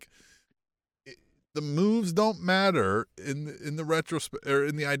while. Like, the moves don't matter in the retrospect, or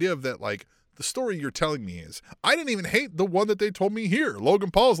in the idea of that. Like, the story you're telling me is, I didn't even hate the one that they told me here.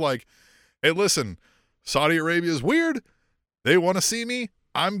 Logan Paul's like, hey, listen, Saudi Arabia is weird. They want to see me.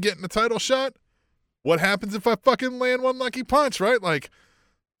 I'm getting a title shot. What happens if I fucking land one lucky punch, right? Like,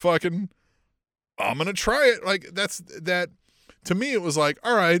 fucking, I'm going to try it. Like, that, to me, it was like,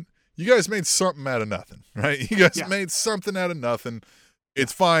 all right, you guys made something out of nothing, right? You guys Yeah. made something out of nothing.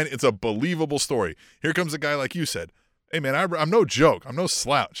 It's fine. It's a believable story. Here comes a guy like you said, Hey, man, I'm no joke. I'm no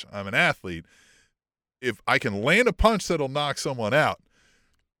slouch. I'm an athlete. If I can land a punch that'll knock someone out,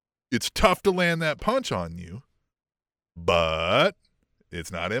 it's tough to land that punch on you, but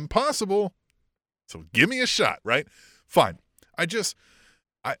it's not impossible. So give me a shot, right? Fine.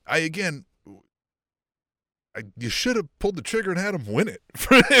 You should have pulled the trigger and had him win it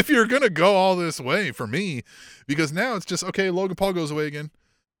if you're going to go all this way for me, because now it's just, okay, Logan Paul goes away again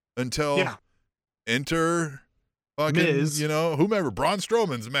until enter fucking, Miz. Whomever. Braun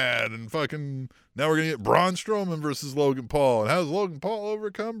Strowman's mad and fucking now we're going to get Braun Strowman versus Logan Paul. And how does Logan Paul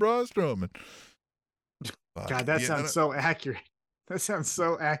overcome Braun Strowman? God, that sounds so accurate. That sounds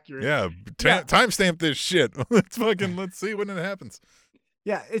so accurate. Yeah. Timestamp this shit. Let's see when it happens.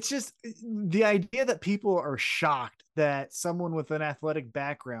 Yeah, it's just the idea that people are shocked that someone with an athletic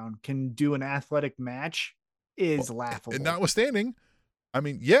background can do an athletic match is laughable. And notwithstanding, I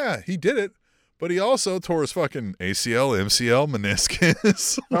mean, yeah, he did it, but he also tore his fucking ACL, MCL,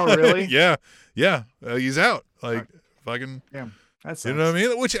 meniscus. Oh, really? Yeah. He's out. Fucking. Yeah. That's You know what I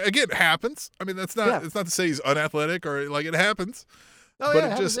mean? Which again happens. I mean, it's not to say he's unathletic or like it happens. Oh,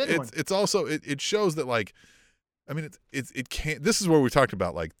 but yeah, it's also it shows that like, I mean, it can't. This is where we talked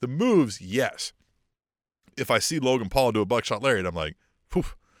about like the moves. Yes, if I see Logan Paul do a buckshot lariat, I'm like,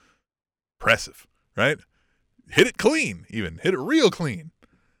 poof, impressive, right? Hit it clean, even hit it real clean.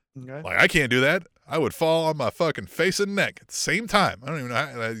 Okay. Like I can't do that. I would fall on my fucking face and neck at the same time. I don't even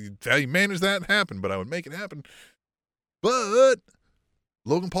know how you manage that happen, but I would make it happen. But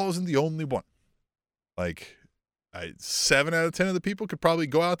Logan Paul isn't the only one. Like 7 out of 10 of the people could probably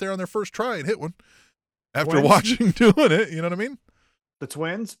go out there on their first try and hit one. After watching doing it, you know what I mean? The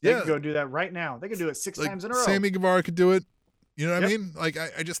Twins, they could go do that right now. They could do it 6 times in a row. Sammy Guevara could do it. You know what I mean? Like,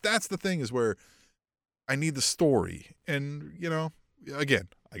 I just, that's the thing is where I need the story. And, again,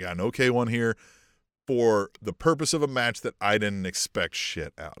 I got an okay one here for the purpose of a match that I didn't expect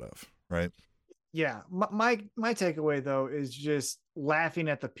shit out of, right? Yeah. My takeaway, though, is just laughing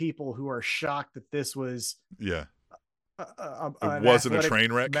at the people who are shocked that this was it an wasn't a athletic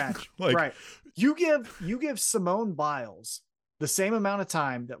train wreck match. Like, right. You give Simone Biles the same amount of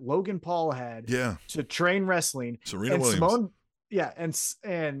time that Logan Paul had to train wrestling. Serena Williams.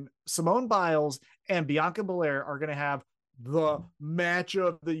 And Simone Biles and Bianca Belair are going to have the match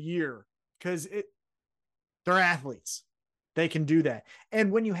of the year because they're athletes. They can do that.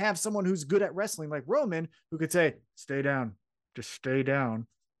 And when you have someone who's good at wrestling like Roman, who could say, stay down, just stay down.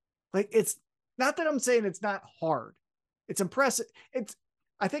 Like, it's not that I'm saying it's not hard. It's impressive.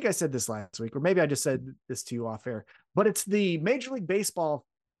 I think I said this last week, or maybe I just said this to you off air, but it's the Major League Baseball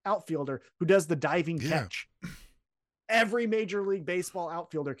outfielder who does the diving catch. Every Major League Baseball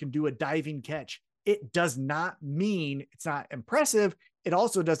outfielder can do a diving catch. It does not mean it's not impressive. It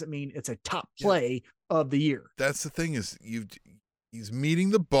also doesn't mean it's a top play of the year. That's the thing is he's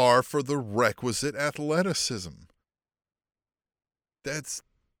meeting the bar for the requisite athleticism. That's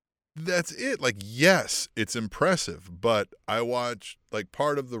it. Like, yes, it's impressive, but I watch, like,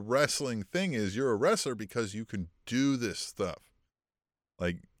 part of the wrestling thing is you're a wrestler because you can do this stuff.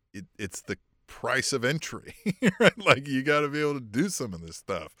 Like, it's the price of entry, right? Like, you got to be able to do some of this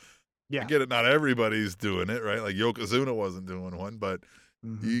stuff. Yeah. I get it. Not everybody's doing it, right? Like Yokozuna wasn't doing one, but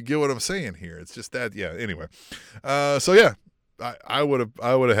you get what I'm saying here. It's just that, anyway. So yeah, I would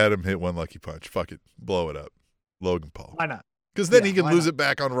have had him hit one lucky punch. Fuck it. Blow it up. Logan Paul. Why not? Because then he can lose it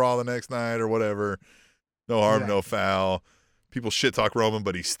back on Raw the next night or whatever. No harm, no foul. People shit talk Roman,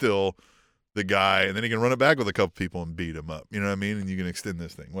 but he's still the guy. And then he can run it back with a couple people and beat him up. You know what I mean? And you can extend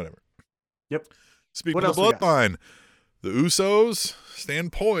this thing, whatever. Yep. Speaking of the Bloodline, the Usos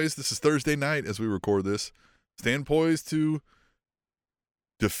stand poised. This is Thursday night as we record this. Stand poised to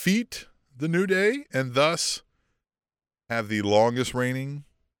defeat the New Day and thus have the longest reigning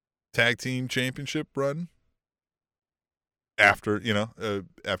tag team championship run after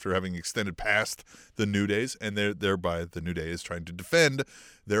having extended past the New Days, and thereby the New Day is trying to defend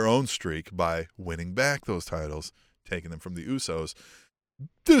their own streak by winning back those titles, taking them from the Usos.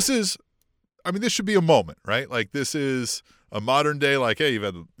 This should be a moment, right? Like, this is a modern day, like, hey, you've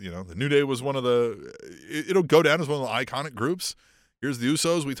had, the New Day was one of it'll go down as one of the iconic groups. Here's the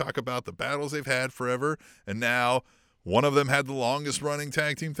Usos. We talk about the battles they've had forever, and now one of them had the longest running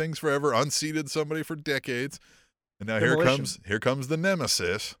tag team things forever, unseated somebody for decades. And now here comes the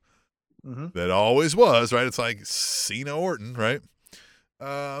nemesis that always was, right? It's like Cena Orton, right?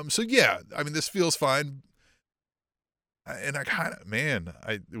 So yeah, this feels fine. And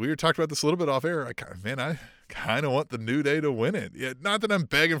we were talking about this a little bit off air. I kind of want the New Day to win it. Yeah, not that I'm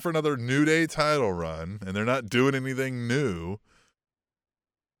begging for another New Day title run, and they're not doing anything new.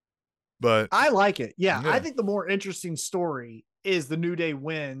 But I like it. Yeah, Yeah. I think the more interesting story is the New Day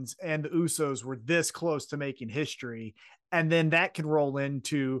wins and the Usos were this close to making history. And then that can roll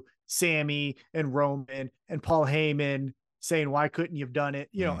into Sammy and Roman and Paul Heyman saying, why couldn't you have done it?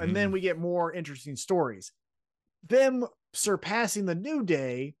 You know, and then we get more interesting stories. Them surpassing the New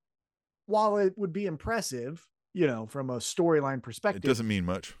Day, while it would be impressive, you know, from a storyline it perspective, doesn't mean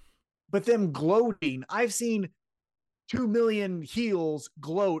much. but them gloating, I've seen 2 million heels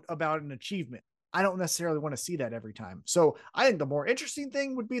gloat about an achievement. I don't necessarily want to see that every time. So I think the more interesting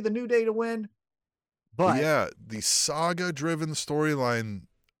thing would be the New Day to win. But yeah, the saga-driven storyline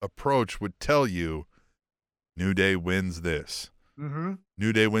approach would tell you New Day wins this. mm-hmm.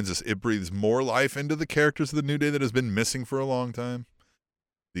 New Day wins this. It breathes more life into the characters of the New Day that has been missing for a long time.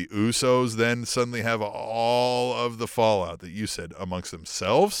 The Usos then suddenly have all of the fallout that you said amongst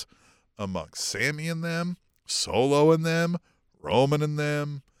themselves, amongst Sammy and them, Solo and them, Roman and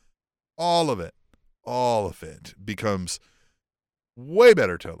them. All of it becomes way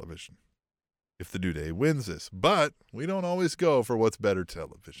better television if the New Day wins this. But we don't always go for what's better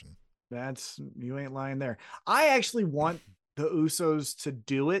television. You ain't lying there. I actually want the Usos to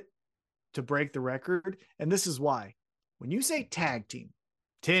do it to break the record. And this is why. When you say tag team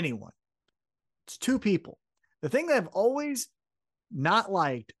to anyone, it's 2 people. The thing that I've always not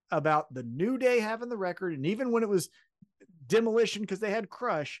liked about the New Day having the record, and even when it was Demolition because they had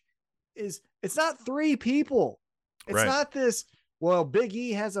Crush, is it's not 3 people. It's Right. not this, well, Big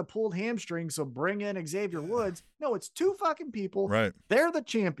E has a pulled hamstring, so bring in Xavier Woods. No, it's 2 fucking people. Right. They're the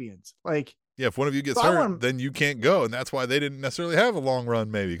champions. Like, Yeah, if one of you gets So I hurt, want- then you can't go. And that's why they didn't necessarily have a long run,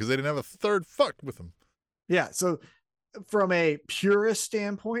 maybe, because they didn't have a third fuck with them. yeah. So from a purist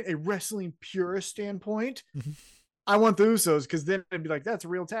standpoint, a wrestling purist standpoint, Mhm. I want the Usos because then it'd be like, that's a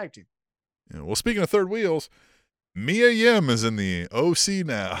real tag team. Yeah, well, speaking of third wheels, Mia Yim is in the OC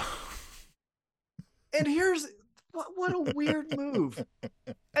now. And here's what a weird move.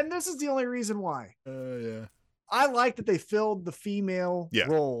 And this is the only reason why. Yeah. I like that they filled the female Yeah,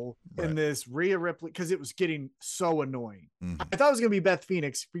 role right. in this Rhea Ripley because it was getting so annoying. Mhm. I thought it was going to be Beth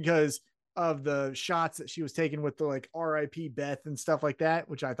Phoenix because of the shots that she was taking with the like RIP Beth and stuff like that,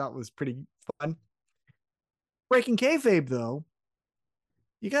 which I thought was pretty fun. Breaking kayfabe, though,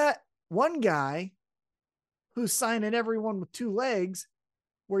 you got one guy who's signing everyone with 2 legs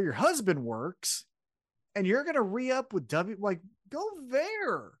where your husband works, and you're going to re-up with W. Like, go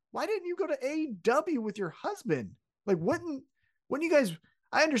there. Why didn't you go to AEW with your husband? Like, wouldn't you guys,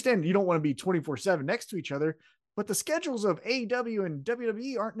 I understand you don't want to be 24/7 next to each other, but the schedules of AEW and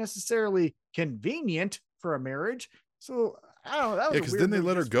WWE aren't necessarily convenient for a marriage. So I don't know. That was Yeah, a because weird didn't they move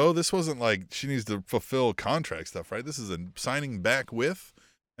let her just- go? This wasn't like she needs to fulfill contract stuff, right? This is a signing back with.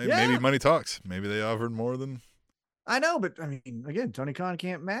 And Yeah. maybe money talks. Maybe they offered more than. I know, but I mean, again, Tony Khan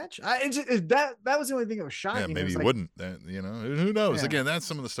can't match. That was the only thing that was shocking. Yeah, It maybe was he like, wouldn't. Who knows? Yeah. Again, that's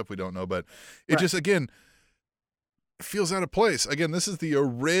some of the stuff we don't know, but it Right. just, again, feels out of place. Again, this is the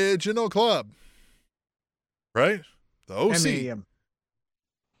original club, right? The OC. MEM.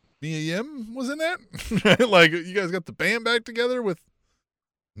 Mia Yim was in that. Like, you guys got the band back together with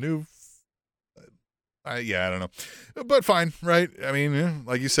new. I don't know, but fine, right? I mean,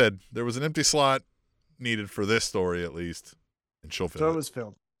 like you said, there was an empty slot needed for this story at least, and she'll fill So it. it was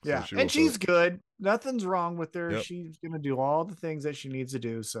filled. So Yeah. she will And fill she's it. good. Nothing's wrong with her. Yep. She's going to do all the things that she needs to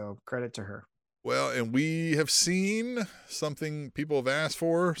do. So credit to her. Well, and we have seen something people have asked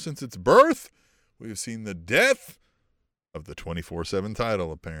for since its birth. We've seen the death of the 24/7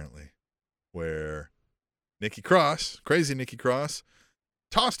 title, apparently, where crazy Nikki Cross,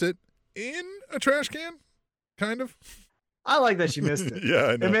 tossed it in a trash can, kind of. I like that she missed it. Yeah,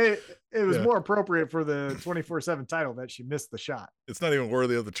 I know. It was Yeah. more appropriate for the 24/7 title that she missed the shot. It's not even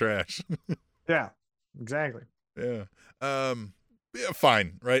worthy of the trash. Yeah, exactly. Yeah. Yeah,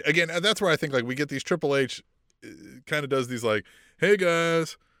 fine, right? Again, that's where I think like we get these Triple H kind of does these like, "Hey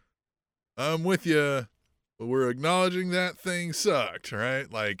guys, I'm with you, but we're acknowledging that thing sucked," right?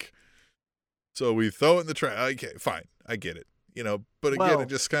 Like, so we throw it in the trash. Okay, fine, I get it, But again, Well- it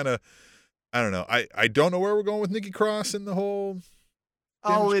just kind of, I don't know. I don't know where we're going with Nikki Cross and the whole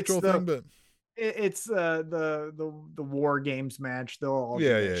damage It's control thing, but it's the War Games match. They'll all do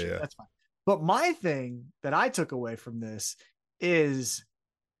Yeah, that yeah, shit. yeah. That's fine. But my thing that I took away from this is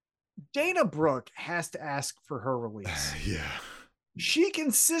Dana Brooke has to ask for her release. yeah, She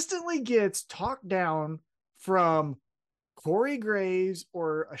consistently gets talked down from Corey Graves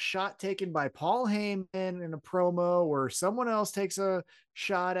or a shot taken by Paul Heyman in a promo or someone else takes a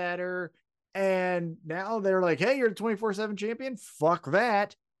shot at her. And now they're like, hey, you're the 24/7 champion. Fuck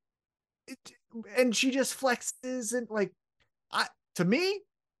that. And she just flexes and like, to me,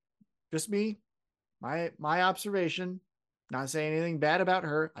 just me, my observation, not saying anything bad about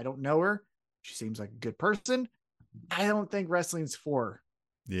her. I don't know her. She seems like a good person. I don't think wrestling's for her.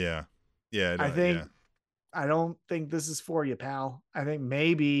 Yeah. Yeah. I don't think this is for you, pal. I think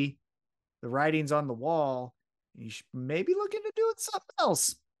maybe the writing's on the wall. You should maybe look into doing something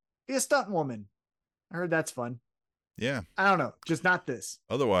else. Be a stunt woman. I heard that's fun. Yeah. I don't know. Just not this.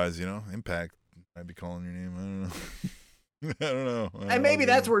 Otherwise, Impact might be calling your name. I don't know. I don't know. And maybe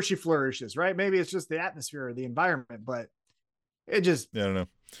that's where she flourishes, right? Maybe it's just the atmosphere or the environment, but it just, I don't know.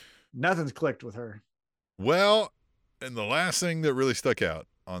 Nothing's clicked with her. Well, and the last thing that really stuck out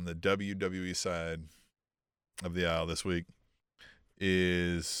on the WWE side of the aisle this week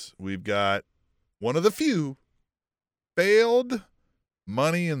is we've got one of the few failed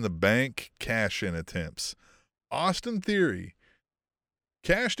Money in the Bank cash-in attempts. Austin Theory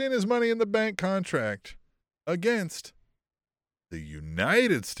cashed in his Money in the Bank contract against the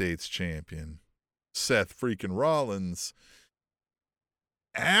United States champion, Seth freaking Rollins.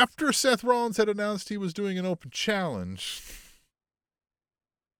 After Seth Rollins had announced he was doing an open challenge,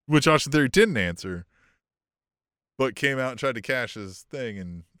 which Austin Theory didn't answer, but came out and tried to cash his thing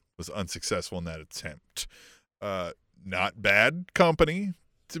and was unsuccessful in that attempt. Not bad company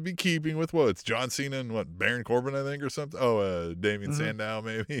to be keeping with it's John Cena and Baron Corbin, I think, or something. Damien Sandow,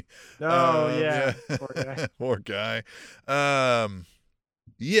 maybe. Oh, yeah. Poor guy. But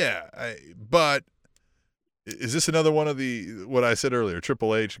is this another one of what I said earlier,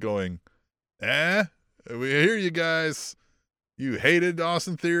 Triple H going, we hear you guys. You hated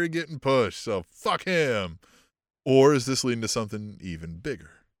Austin Theory getting pushed, so fuck him. Or is this leading to something even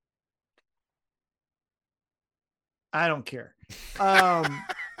bigger? I don't care.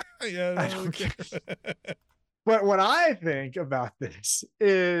 Yeah, I don't care. But what I think about this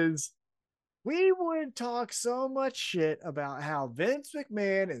is we would talk so much shit about how Vince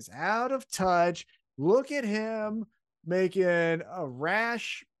McMahon is out of touch. Look at him making a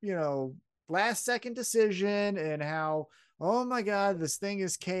rash, last second decision, and how, oh my God, this thing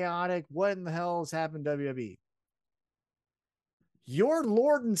is chaotic. What in the hell has happened to WWE? Your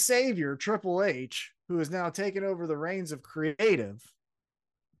Lord and Savior, Triple H, who has now taken over the reins of creative,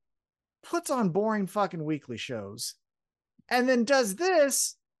 puts on boring fucking weekly shows and then does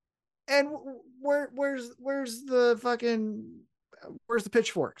this. And where's the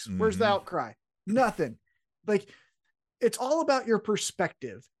pitchforks? Where's the outcry? Nothing. Like, it's all about your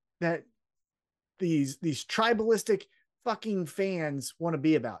perspective that these tribalistic fucking fans want to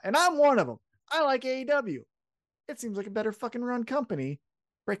be about. And I'm one of them. I like AEW. It seems like a better fucking run company,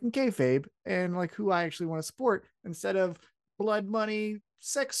 breaking kayfabe, and like who I actually want to support instead of blood money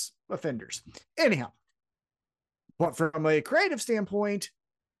sex offenders. Anyhow, but from a creative standpoint,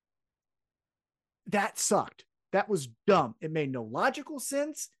 that sucked. That was dumb. It made no logical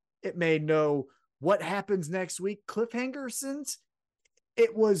sense. It made no what happens next week cliffhanger sense.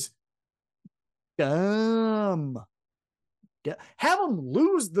 It was dumb. Have them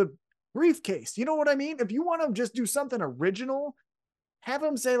lose the briefcase. You know what I mean? If you want to just do something original, have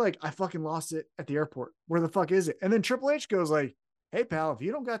them say like, I fucking lost it at the airport. Where the fuck is it? And then Triple H goes like, hey pal, if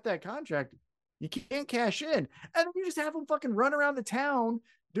you don't got that contract, you can't cash in. And you just have them fucking run around the town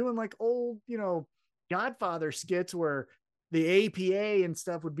doing like old, Godfather skits where the APA and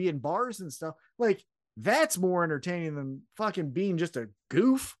stuff would be in bars and stuff. Like, that's more entertaining than fucking being just a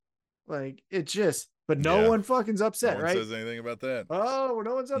goof. Like, it's just, but no one fucking's upset, no one right? Says anything about that. Oh,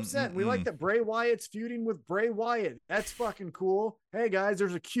 no one's upset. We like that Bray Wyatt's feuding with Bray Wyatt. That's fucking cool. Hey guys,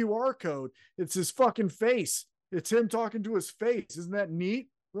 there's a QR code. It's his fucking face. It's him talking to his face. Isn't that neat?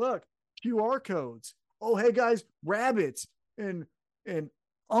 Look, QR codes. Oh, hey guys, rabbits and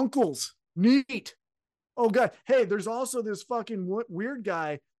uncles. Neat. Oh God. Hey, there's also this fucking weird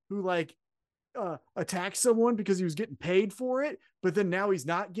guy who attacked someone because he was getting paid for it, but then now he's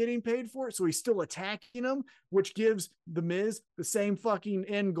not getting paid for it, so he's still attacking him, which gives the Miz the same fucking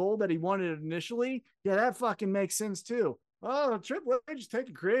end goal that he wanted initially. Yeah, that fucking makes sense too. Oh, Triple H is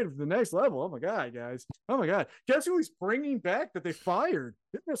taking creative to the next level. Oh my God, guys. Oh my God. Guess who he's bringing back that they fired?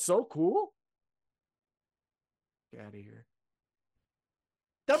 Isn't that so cool? Get out of here.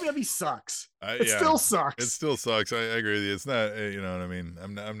 WWE sucks. It still sucks. It still sucks. I agree with you. It's not, you know what I mean?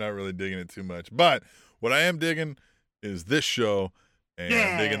 I'm not really digging it too much. But what I am digging is this show. And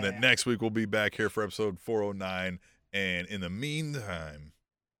I'm digging that next week we'll be back here for episode 409. And in the meantime,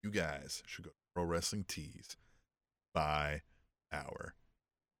 you guys should go to Pro Wrestling Tees. Buy our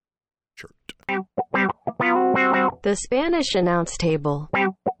shirt. The Spanish Announce Table.